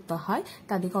লাভ করতে হয়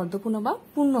তাদেরকে অর্ধপূর্ণ বা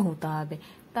পূর্ণ হতে হবে।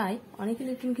 তাই অনেক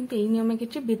ইলেকট্রন কিন্তু এই নিয়মের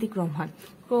ক্ষেত্রে ব্যতিক্রম হয়।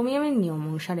 ক্রোমিয়ামের নিয়ম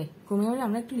অনুসারে ক্রোমিয়ামের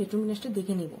আমরা একটু ইলেকট্রন বিন্যাসটা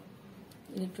দেখে নিব।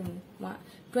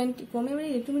 ক্রোমিয়ামের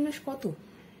ইলেকট্রন বিন্যাস কত?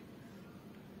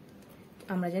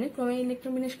 আমরা জানি ক্রোমিয়ামের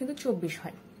ইলেকট্রন বিন্যাস কিন্তু 24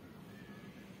 হয়।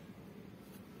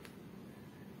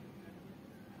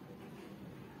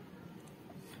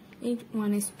 এই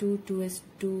 1s2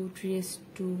 2s2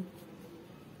 3s2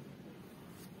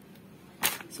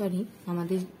 সরি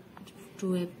আমাদের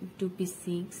 2p6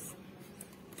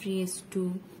 3s2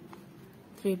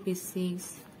 3p6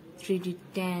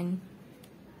 3d10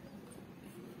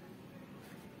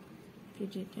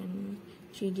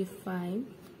 3d5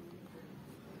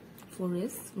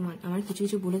 4s1 আমার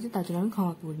কিছু বলেছে, তার জন্য আমি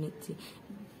ক্ষমা করে নিচ্ছি,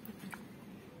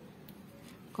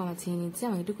 ক্ষমা চেয়ে নিচ্ছি,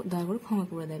 আমাকে একটু দয়া করে ক্ষমা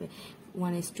করে দেবে।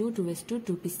 1s2 2s2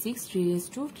 2p6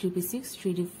 3s2 3p6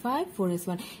 3d5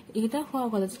 4s1 এটা হওয়ার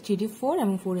কথা 3d4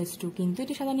 এবং 4s2, কিন্তু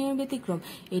এটি সাধারণ নিয়মের ব্যতিক্রম।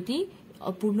 এটি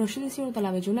পূর্ণ স্থিতিশীলতা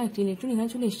লাভের জন্য একটি ইলেকট্রন এখানে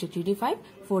চলে এসেছে 3d5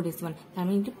 4s1, তার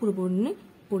মানে এটি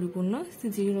পরিপূর্ণ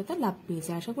স্থিতিশীলতা লাভ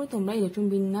পেয়েছে। আশা করি তোমরা ইলেকট্রন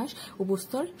বিন্যাস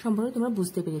উপস্তর সম্পর্কে তোমরা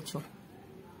বুঝতে পেরেছ।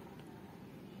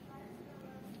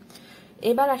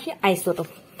 এবার আসি আইসোটোপ।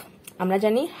 আমরা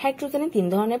জানি হাইড্রোজেনের 3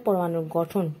 ধরনের পরমাণুর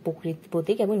গঠন,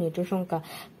 প্রতীক এবং নিউট্রন সংখ্যা,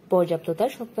 পর্যাপ্ততার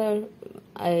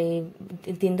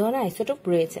 3 ধরনের আইসোটোপ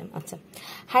রয়েছে। আচ্ছা,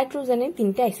 হাইড্রোজেনের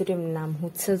 3টে আইসোটোপের নাম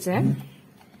হচ্ছে যে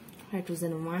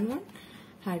হাইড্রোজেন 1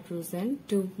 হাইড্রোজেন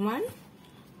 2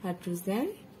 হাইড্রোজেন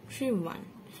 3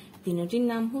 তিনটির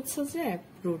নাম হচ্ছে যে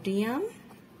প্রোটিয়াম,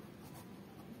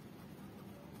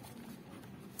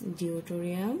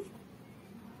 ডিউটেরিয়াম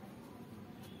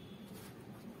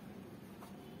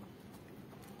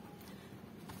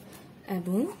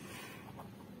এবং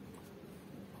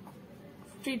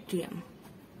ট্রিটিয়াম।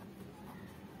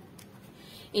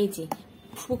 এই যে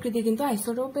প্রকৃতি কিন্তু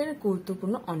আইসোটোপের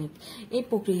গুরুত্বপূর্ণ অনেক। এই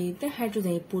প্রকৃতিতে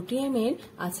হাইড্রোজেন প্রোটিয়ামের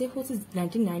আছে হচ্ছে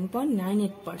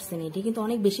 99.98%, এটি কিন্তু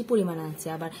অনেক বেশি পরিমাণে আছে।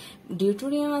 আবার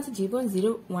ডিউটেরিয়াম আছে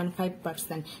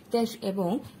 0.015%,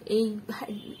 এবং এই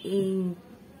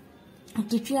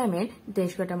ট্রিটিয়ামের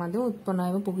দেশকাটার মাধ্যমে উৎপন্ন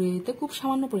এবং প্রকৃতিতে খুব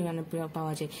সামান্য পরিমাণে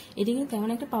পাওয়া যায়। এটি কিন্তু তেমন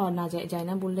একটা পাওয়া না যায়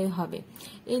না বললেই হবে।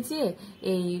 এই যে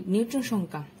এই নিউট্রন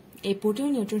সংখ্যা, এই প্রোটিন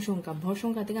নিউট্রন সংখ্যা, ভর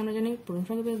সংখ্যা থেকে আমরা জানি প্রোটন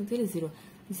সংখ্যা পেয়ে গেলে 0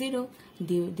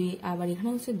 আবার এখানে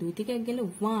হচ্ছে 2 থেকে 1 গেলে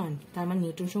 1, তার মানে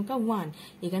নিউট্রন সংখ্যা 1।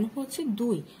 এখানে হচ্ছে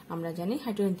 2, আমরা জানি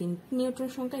হাইড্রোজেন 3 নিউট্রন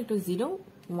সংখ্যা একটু 0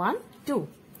 1 2।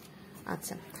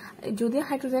 আচ্ছা, যদি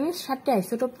হাইড্রোজেনের 7টি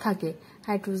আইসোটোপ থাকে,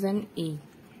 হাইড্রোজেন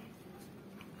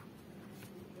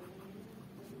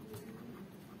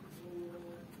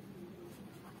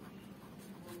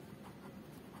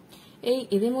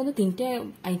এদের মধ্যে 3টে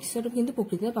আইসোটোপ কিন্তু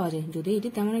প্রকৃতিতে পাওয়া যায়, যদি এটি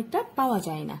তেমন একটা পাওয়া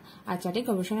যায় না। আর 4টি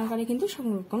গবেষণাগারে কিন্তু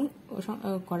সংরক্ষণ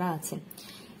করা আছে।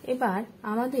 এবার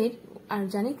আমাদের আর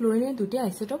জানি ক্লোরিনের 2টি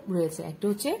আইসোটোপ রয়েছে, একটা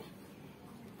হচ্ছে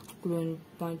ক্লোরিন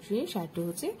 35, আরেকটা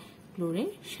হচ্ছে ক্লোরিন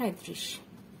 37।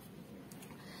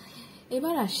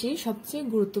 এবার আসি সবচেয়ে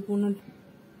গুরুত্বপূর্ণ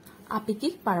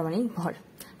আপেক্ষিক পারমাণবিক ভর।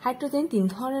 হাইড্রোজেন 3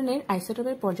 ধরনের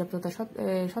আইসোটোপের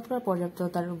শতকরা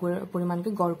পর্যাপ্ততার পরিমাণকে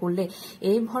গড় করলে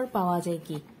এই ভর পাওয়া যায়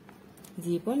কি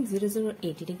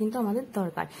 0.008। এটা কিন্তু আমাদের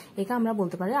দরকার। একে আমরা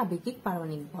বলতে পারি আপেক্ষিক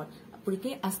পারমাণবিক ভর।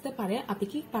 পরীক্ষায় আসতে পারে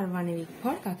আপেক্ষিক পারমাণবিক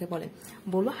ভর কাকে বলে।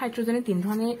 বলবো হাইড্রোজেনের 3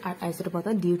 ধরনের আইসোটোপ,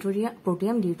 অর্থাৎ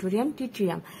প্রোটিয়াম, ডিউটেরিয়াম,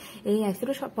 ট্রিটিয়াম। এই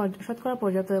আইসোটোপ শতকরা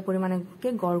পর্যাপ্ততার পরিমাণকে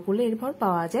গড় করলে এর ভর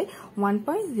পাওয়া যায়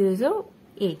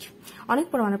 1.008। অনেক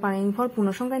পরমাণু পারমাণবিক ভর পূর্ণ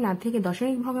সংখ্যায় না থেকে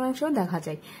দশমিক ভগ্নাংশেও দেখা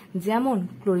যায়। যেমন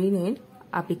ক্লোরিনের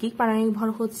আপেক্ষিক পারমাণবিক ভর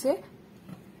হচ্ছে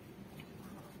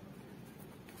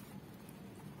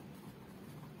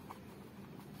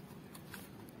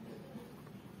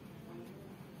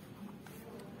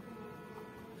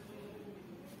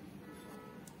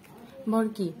ভর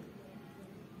কি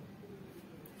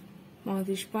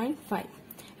 35.5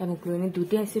 এবং ক্লোরিনের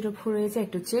দুটি আইসোটোপ রয়েছে,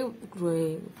 একটা হচ্ছে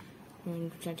ক্লোরিন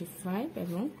 35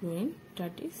 এবং ক্লোরিন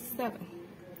 37।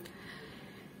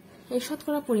 এর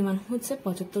শতকরা পরিমাণ হচ্ছে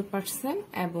 75%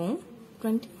 এবং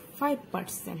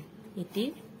 25%, এটি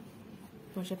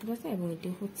 75% এবং এটি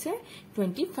হচ্ছে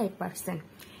 25%।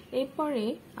 এরপরে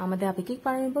আমাদের আপেক্ষিক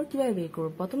পারমাণবিক ভর কিভাবে বের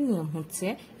করব? প্রথম নিয়ম হচ্ছে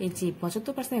এই যে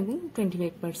 75% এবং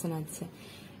 25% আছে,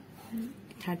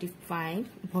 35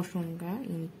 ভর সংখ্যা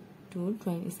ইন্টু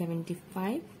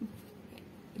 75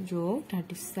 যোগ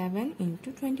 37 ইন্টু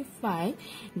 25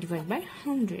 ডিভাইড বাই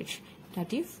 100,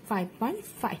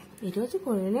 35.5। এটা হচ্ছে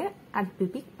ক্লোরিনের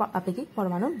আপেক্ষিক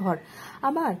পরমাণুর ভর।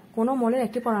 আবার কোন মোলের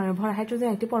একটি পরমাণুর ভর হাইড্রোজেন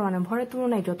একটি পরমাণুর ভরের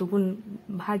তুলনায় যতগুণ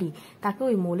ভারী তাকে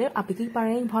ওই মোলের আপেক্ষিক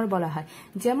পারমাণবিক ভর বলা হয়।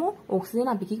 যেমন অক্সিজেন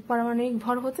আপেক্ষিক পারমাণবিক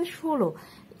ভর হচ্ছে 16,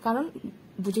 কারণ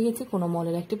বুঝে গেছি কোন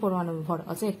মোলের একটি পরমাণুর ভর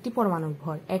আছে, একটি পরমাণুর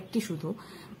ভর একটি শুধু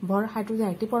ভর হাইড্রোজেন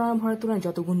একটি পরমাণুর ভরের তুলনায়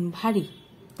যতগুণ ভারী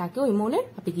তাকে ওই মোলের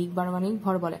আপেক্ষিক পারমাণবিক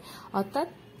ভর বলে। অর্থাৎ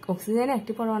অক্সিজেনের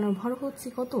একটি পরমাণুর ভর হচ্ছে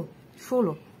কত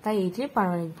 16, তাই এইটির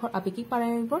পারমাণবিক ভর আপেক্ষিক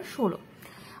পারমাণবিক ভর 16।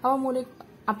 আবার মৌলিক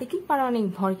আপেক্ষিক পারমাণবিক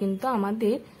ভর কিন্তু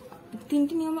আমাদের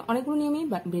তিনটি নিয়মে অনেকগুলো নিয়মেই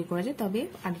বের করা যায়, তবে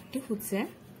আরেকটি হচ্ছে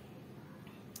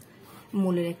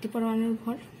মোলের একটি পরমাণুর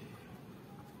ভর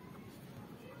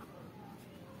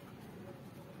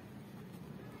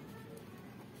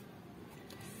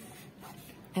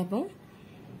এবং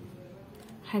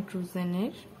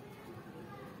হাইড্রোজেনের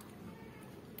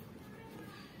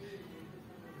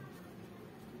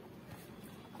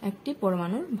একটি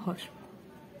পরমাণুর ভর।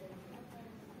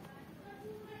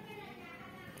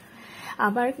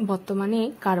 আবার বর্তমানে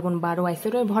কার্বন 12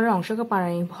 আইসোটোপের ভরের অংশকে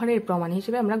পারমাণবিক ভরের প্রমাণ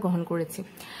হিসেবে আমরা গ্রহণ করেছি।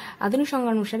 আধুনিক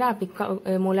সংজ্ঞা অনুসারে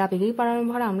মোলের আপেক্ষিক পারমাণবিক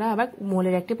ভর আমরা আবার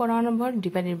মোলের একটি পরমাণুর ভর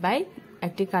ডিভাইডেড বাই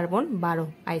একটি কার্বন 12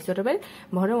 আইসোটোপের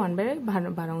ভরের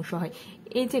 1/12 অংশ হয়।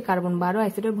 এই যে কার্বন 12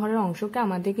 আইসোটোপের ভরের অংশকে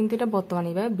আমাদের কিন্তু এটা বর্তমানে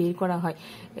এইভাবে বের করা হয়,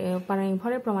 পারমাণবিক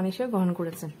ভরের প্রমাণ হিসেবে গ্রহণ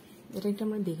করেছে। এটা একটু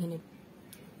আমরা দেখে নেব।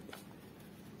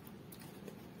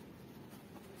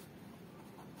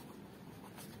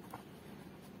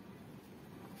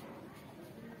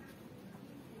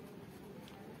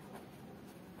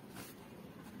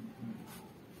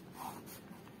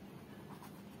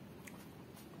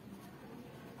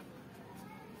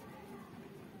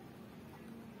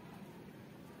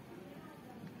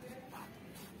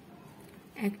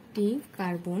 একটি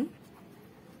কার্বন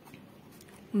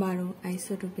 12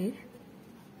 আইসোটোপের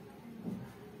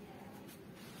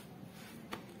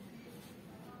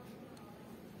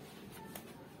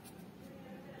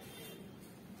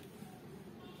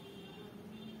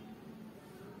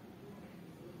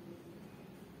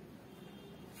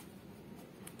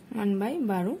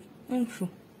 (1/12) অংশ।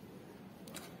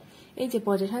 এই যে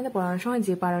পর্যায়ের সাথে পরমাণুর সময়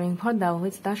যে পারমাণবিক ভর দেওয়া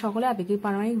হয়েছে তা সকলে আপেক্ষিক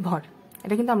পারমাণবিক ভর,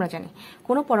 এটা কিন্তু আমরা জানি।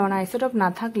 কোনো পরমাণু আইসোটোপ না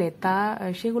থাকলে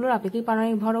সেগুলোর আপেক্ষিক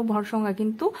পারমাণবিক ভর ও ভর সংখ্যা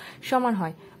কিন্তু সমান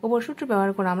হয়। উপর সূত্র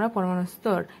ব্যবহার করে আমরা পরমাণু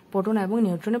স্তর, প্রোটন এবং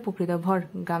নিউট্রনের প্রকৃত ভর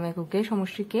গ্রাম এককের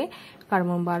সমষ্টিকে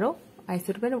কার্বন 12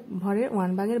 আইসোটোপের ভরের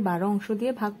 1/12 অংশ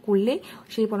দিয়ে ভাগ করলেই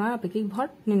সেই পরমাণুর আপেক্ষিক ভর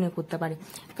নির্ণয় করতে পারে।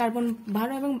 কার্বন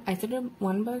 12 এবং আইসোটোপের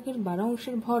 1/12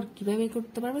 অংশের ভর কিভাবে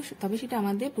করতে পারবে, তবে সেটা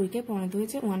আমাদের পরীক্ষায় প্রমাণিত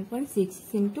হয়েছে 1.6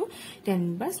 ×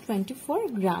 10⁻24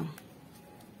 গ্রাম।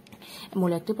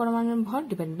 মোল একটি পরমাণুর ভর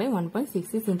ডিভাইড বাই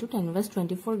 1.66 ×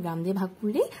 10⁻24 গ্রাম দিয়ে ভাগ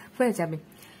করলেই হয়ে যাবে।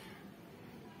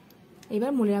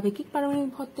 এবার মোলের আপেক্ষিক পারমাণবিক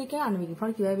ভর থেকে আণবিক ভর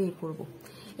কিভাবে বের করব?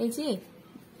 এই যে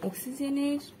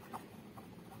অক্সিজেনের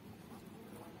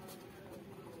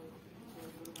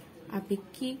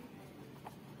আপেক্ষিক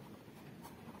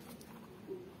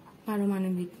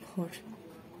পারমাণবিক ভর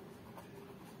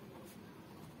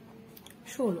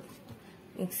 16।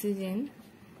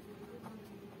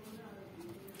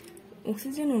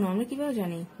 অক্সিজেন অণু আমরা কিভাবে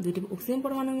জানি? দুটি অক্সিজেন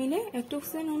পরমাণু মিলে একটা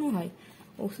অক্সিজেন অণু হয়।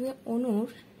 অক্সিজেন অণুর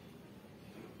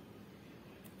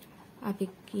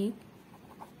আপেক্ষিক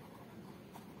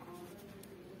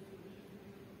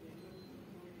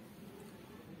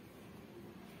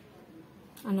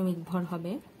আণবিক ভর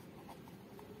হবে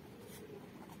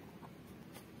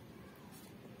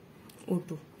O2,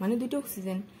 মানে দুটো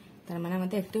অক্সিজেন, তার মানে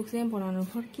আমাদের একটা অক্সিজেন পরমাণুর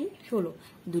ভর কি 16,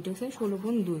 দুটো অক্সিজেন 16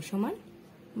 × 2 =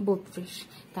 32,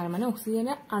 তার মানে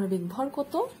অক্সিজেনের আণবিক ভর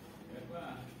কত?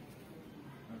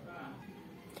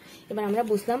 এবার আমরা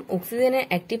বুঝলাম অক্সিজেনের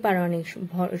একটি পারমাণবিক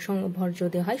ভর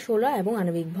যদি হয় 16 এবং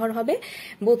আণবিক ভর হবে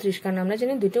 32, কারণ আমরা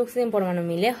জানি দুটো অক্সিজেন পরমাণু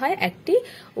মিলে হয় একটি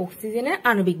অক্সিজেনের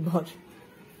আণবিক ভর।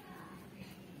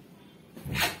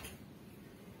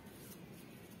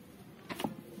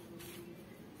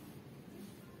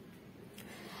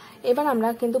 এবার আমরা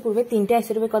কিন্তু পূর্বে তিনটে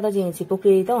আইসোটোপের কথা জেনেছি।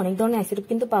 প্রকৃতিতে অনেক ধরনের আইসোটোপ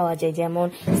কিন্তু পাওয়া যায়, যেমন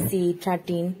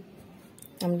C13,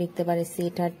 আমি লিখতে পারি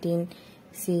C13,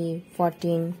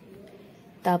 C14,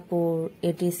 তারপর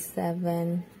 87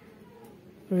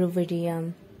 রুবিডিয়াম,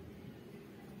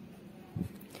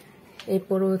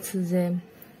 এরপর হচ্ছে যে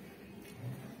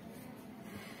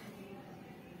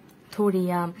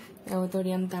থোরিয়াম,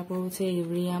 তারপর হচ্ছে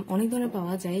ইউরিয়াম, অনেক ধরনের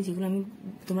পাওয়া যায় যেগুলো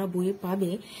তোমরা বইয়ে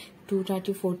পাবে।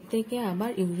 234 থেকে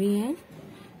আবার ইউরিয়াম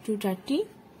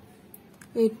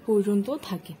 238 পর্যন্ত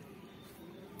থাকে।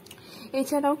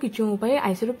 এছাড়াও কৃত্রিম উপায়ে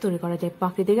আইসোটোপ তৈরি করা যায়।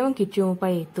 প্রাকৃতিক এবং কৃত্রিম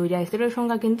উপায়ে তৈরি আইসোটোপের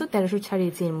সংখ্যা কিন্তু 1300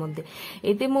 ছাড়িয়েছে এর মধ্যে।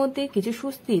 এদের মধ্যে কিছু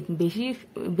সুস্থির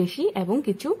বেশি এবং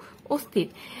কিছু অস্থির।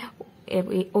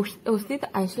 অস্থির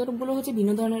আইসোটোপগুলো হচ্ছে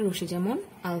ভিন্ন ধরনের রশ্মি, যেমন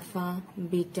আলফা,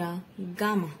 বিটা,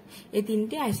 গামা। এই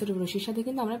তিনটি আইসোটোপ রশ্মির সাথে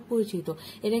কিন্তু আমরা পরিচিত।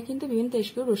 এরা কিন্তু বিভিন্ন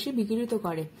তেজস্ক্রিয় রশ্মি বিকিরিত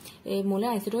করে মোলে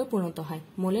আইসোটোপে পরিণত হয়।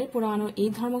 মোলের পরমাণু এই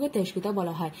ধর্মকে তেজস্ক্রিয়তা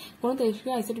বলা হয়। কোন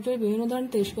তেজস্ক্রিয় আইসোটোপে বিভিন্ন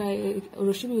ধরনের তেজস্ক্রিয়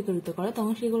রশ্মি বিকিরিত করে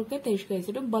তখন সেগুলোকে তেজস্ক্রিয়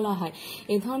আইসোটোপ বলা হয়।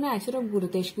 এই ধরনের আইসোটোপগুলো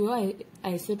তেজস্ক্রিয়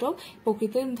আইসোটোপ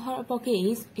প্রকৃতির পক্ষে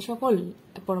এই সকল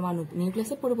পরমাণু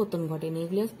নিউক্লিয়াসের পরিবর্তন ঘটে।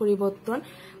 নিউক্লিয়াস পরিবর্তন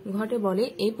ঘটে বলে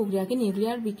এই প্রক্রিয়াকে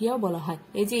নিউক্লিয়ার বিক্রিয়াও বলা হয়।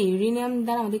 এই যে ইউরেনিয়াম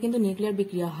দ্বারা আমাদের কিন্তু নিউক্লিয়ার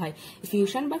বিক্রিয়া হয়,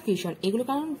 ফিউশন বা ফিশন, এগুলো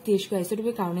কারণ তেজস্ক্রিয়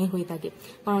আইসোটোপের কারণেই হয়ে থাকে।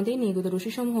 কারণ এই নির্গত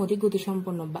রশ্মি সমূহ অধিক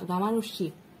গতিসম্পন্ন। গামা রশ্মি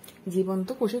জীবন্ত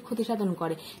কোষের ক্ষতি সাধন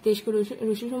করে। তেজস্ক্রিয়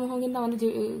রশ্মি সমূহ কিন্তু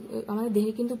আমাদের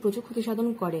দেহে কিন্তু প্রচুর ক্ষতি সাধন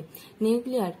করে।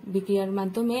 নিউক্লিয়ার বিক্রিয়ার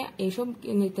মাধ্যমে এইসব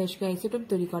তেজস্ক্রিয় আইসোটোপ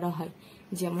তৈরি করা হয়,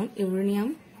 যেমন ইউরেনিয়াম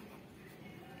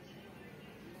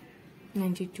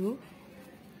 92,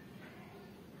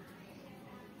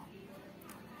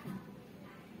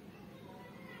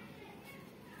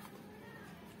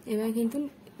 এবার কিন্তু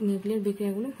নিউক্লিয়ার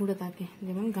বিক্রিয়াগুলো ঘুরে থাকে,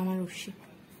 যেমন গামা রশ্মি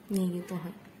নির্গত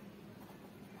হয়।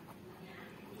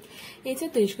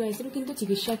 এছাড়া তেজস্ক্রিয় আইসোটোপ কিন্তু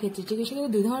চিকিৎসা ক্ষেত্রে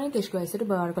দুই ধরনের তেজস্ক্রিয় আইসোটোপ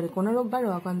ব্যবহার করে: কোন রোগ বা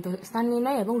রোগাক্রান্ত স্থান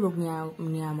নির্ণয় এবং রোগ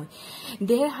নিরাময়।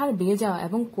 দেহের হার বেড়ে যাওয়া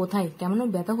এবং কোথায় কেমন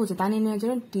ব্যথা হচ্ছে তা নির্ণয়ের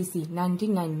জন্য TC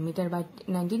 99 মিটার বা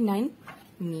 99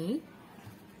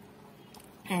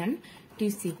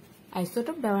 TC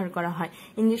আইসোটোপ ব্যবহার করা হয়।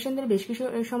 ইনজেকশনদের বেশ কিছু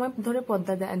সময় ধরে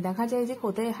পর্দা দেখা যায় যে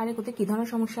কোথায় কি ধরনের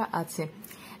সমস্যা আছে,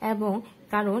 এবং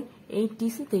কারণ এই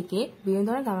টিসি থেকে বিভিন্ন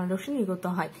ধরনের গামা রশ্মি নির্গত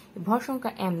হয়। ভর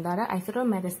সংখ্যা M দ্বারা আইসোটোপ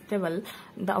মেটাস্টেবল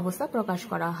অবস্থা প্রকাশ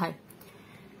করা হয়।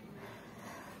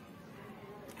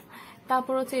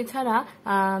 তারপর হচ্ছে এছাড়া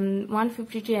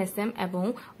 153 SM এবং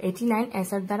 89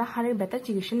 SR দ্বারা হাড়ের ব্যথার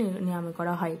চিকিৎসা নিরাময়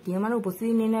করা হয়। টিএমআর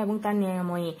উপস্থিতি নির্ণয় এবং তার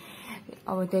নিরাময়ে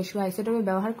তেজস্ক্রিয় আইসোটোপের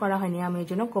ব্যবহার করা হয়। নিরাময়ের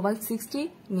জন্য কোবাল্ট-60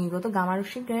 নির্গত গামা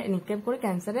রশ্মি নিক্ষেপ করে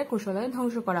ক্যান্সারের কোষালয়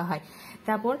ধ্বংস করা হয়।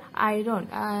 তারপর আয়রন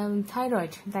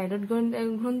থাইরয়েড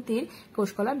গ্রন্থির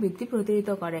কোষকলা বৃদ্ধি প্রতিহত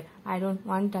করে। আয়রন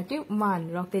 131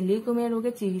 রক্তে লিউকেমিয়া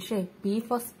রোগের চিকিৎসায়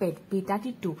P-ফসফেট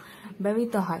P-32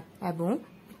 ব্যবহৃত হয়, এবং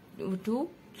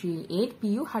 238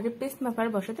 PU হার্টের পেসমেকার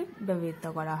বসাতে ব্যবহৃত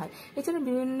করা হয়। এছাড়া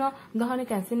বিভিন্ন ধরনের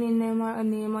ক্যান্সার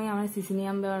নিরাময়ে আমরা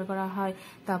সিসিনিয়াম ব্যবহার করা হয়।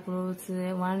 তারপর হচ্ছে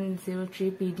 103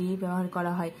 PD ব্যবহার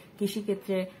করা হয়।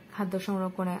 কৃষিক্ষেত্রে খাদ্য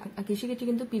সংরক্ষণে কৃষিক্ষেত্রে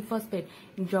কিন্তু P-ফসফেট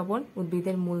দ্রবণ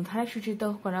উদ্ভিদের মূলধারায় সূচিত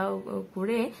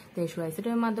করে তেজস্ক্রিয়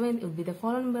আইসোটোপের মাধ্যমে উদ্ভিদের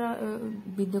ফলন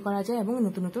বৃদ্ধি করা যায় এবং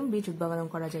নতুন নতুন বীজ উৎপাদন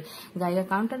করা যায়। গাইগার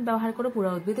কাউন্টার ব্যবহার করে পুরো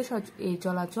উদ্ভিদের এই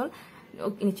চলাচল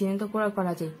চিহ্নিত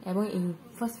করা যায়, এবং এই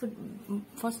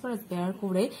ফসফরাস ব্যবহার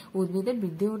করে উদ্ভিদের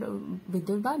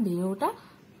বৃদ্ধি বা বেড়ে ওঠা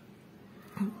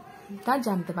তা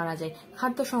জানতে পারা যায়।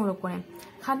 খাদ্য সংরক্ষণে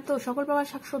সকল প্রকার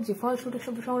শাকসবজি, ফল সঠিক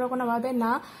সংরক্ষণভাবে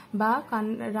না বা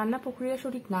রান্না প্রক্রিয়া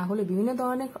সঠিক না হলে বিভিন্ন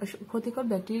ধরনের ক্ষতিকর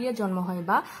ব্যাকটেরিয়া জন্ম হয়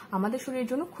বা আমাদের শরীরের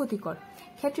জন্য ক্ষতিকর।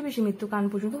 ক্ষেত্রে বেশি মৃত্যু কারণ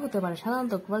পর্যন্ত হতে পারে।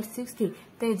 সাধারণত কোবাল্ট-60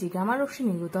 যে গামা রশ্মি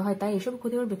নির্গত হয় তাই এসব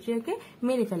ক্ষতিকর ব্যাকটেরিয়াকে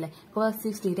মেরে ফেলে।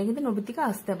 কোবাল্ট-60 এটা কিন্তু 90 থেকে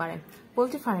আসতে পারে।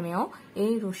 পোল্ট্রি ফার্মেও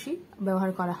এই রশ্মি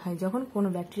ব্যবহার করা হয় যখন কোনো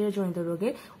ব্যাকটেরিয়া জনিত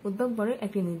রোগের উদ্ভব করে।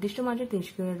 একটি নির্দিষ্ট মাত্রায়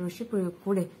তেজস্ক্রিয় রশ্মি প্রয়োগ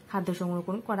করে খাদ্য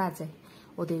সংরক্ষণ করা যায়।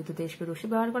 অতিরিক্ত তেজস্ক্রিয় রশ্মি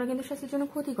ব্যবহার করা কিন্তু স্বাস্থ্যের জন্য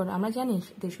ক্ষতিকর। আমরা জানি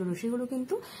তেজস্ক্রিয় রশ্মিগুলো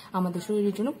কিন্তু আমাদের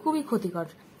শরীরের জন্য খুবই ক্ষতিকর।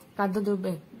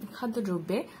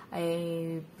 খাদ্যদ্রব্যে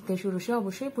তেজস্ক্রিয় রশ্মি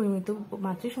অবশ্যই পরিমিত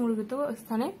মাত্রায় সংরক্ষিত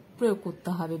স্থানে প্রয়োগ করতে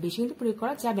হবে, বেশি কিন্তু প্রয়োগ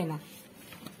করা যাবে না।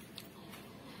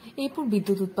 এরপর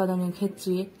বিদ্যুৎ উৎপাদনের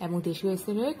ক্ষেত্রে এবং তেজস্ক্রিয়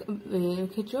আইসোটোপের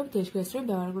ক্ষেত্রেও তেজস্ক্রিয় আইসোটোপ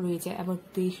ব্যবহার রয়েছে, এবং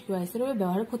তেজস্ক্রিয় আইসোটোপের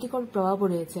ব্যবহারের ক্ষতিকর প্রভাবও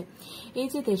রয়েছে। এই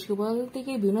যে তেজস্ক্রিয় পদার্থ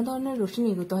থেকে বিভিন্ন ধরনের রশ্মি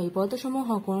নির্গত হয়, পদার্থসমূহ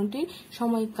কোনটির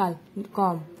সময়কাল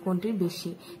কম, কোনটির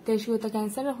বেশি। তেজস্ক্রিয়তা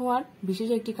ক্যান্সার হওয়ার বিশেষ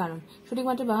একটি কারণ। সঠিক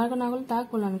মাত্রায় ব্যবহার না হলে তা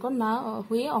কল্যাণকর না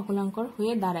হয়ে অকল্যাণকর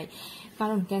হয়ে দাঁড়ায়।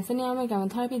 কারণ ক্যান্সার নিরাময়ে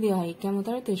কেমোথেরাপি দেওয়া হয়।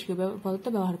 কেমোথেরাপি তেজস্ক্রিয় পদার্থ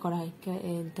ব্যবহার করা হয়।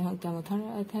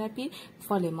 কেমোথেরাপির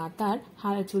ফলে মাথার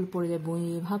হাড় চুল পড়ে যায়,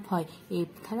 বমি ভাব হয়। এই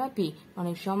থেরাপি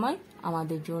অনেক সময়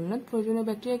আমাদের জন্য প্রয়োজনীয়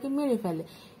ব্যাকটেরিয়াকে মেরে ফেলে।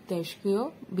 তেজস্ক্রিয়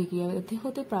বিক্রিয়া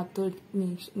হতে প্রাপ্ত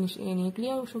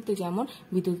নিউক্লিয় শক্তি যেমন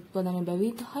বিদ্যুৎ উৎপাদনে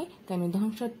ব্যবহৃত হয় তেমনি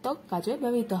ধ্বংসাত্মক কাজে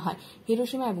ব্যবহৃত হয়।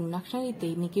 হিরোশিমা এবং নাগাসাকিতে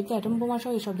নিক্ষিপ্ত অ্যাটম বোমা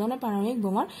সহ এসব ধরনের পারমাণবিক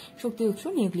বোমার শক্তি উৎস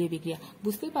নিউক্লিয় বিক্রিয়া।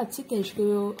 বুঝতেই পারছি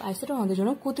তেজস্ক্রিয় আইসোটোপ আমাদের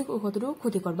জন্য কতটুকু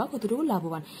ক্ষতিকর বা কতটুকু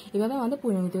লাভবান। এভাবে আমাদের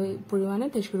পরিমিত পরিমাণে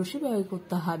তেজস্ক্রিয় রশ্মি ব্যবহার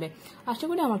করতে হবে। আশা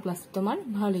করি আমার ক্লাস তোমার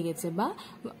ভালো লেগেছে বা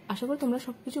আশা করি তোমরা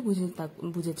সবকিছু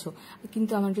বুঝেছো।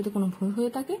 কিন্তু আমার যদি কোনো ভুল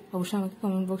হয়ে থাকে অবশ্যই আমাকে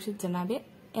কমেন্ট বক্সে জানাবে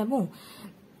এবং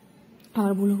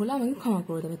আমার ভুল হলে আমাকে ক্ষমা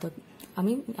করে দেবে। তো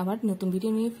আমি আবার নতুন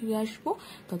ভিডিও নিয়ে ফিরে আসবো।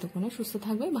 ততক্ষণে সুস্থ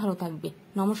থাকবে, ভালো থাকবে।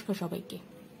 নমস্কার সবাইকে।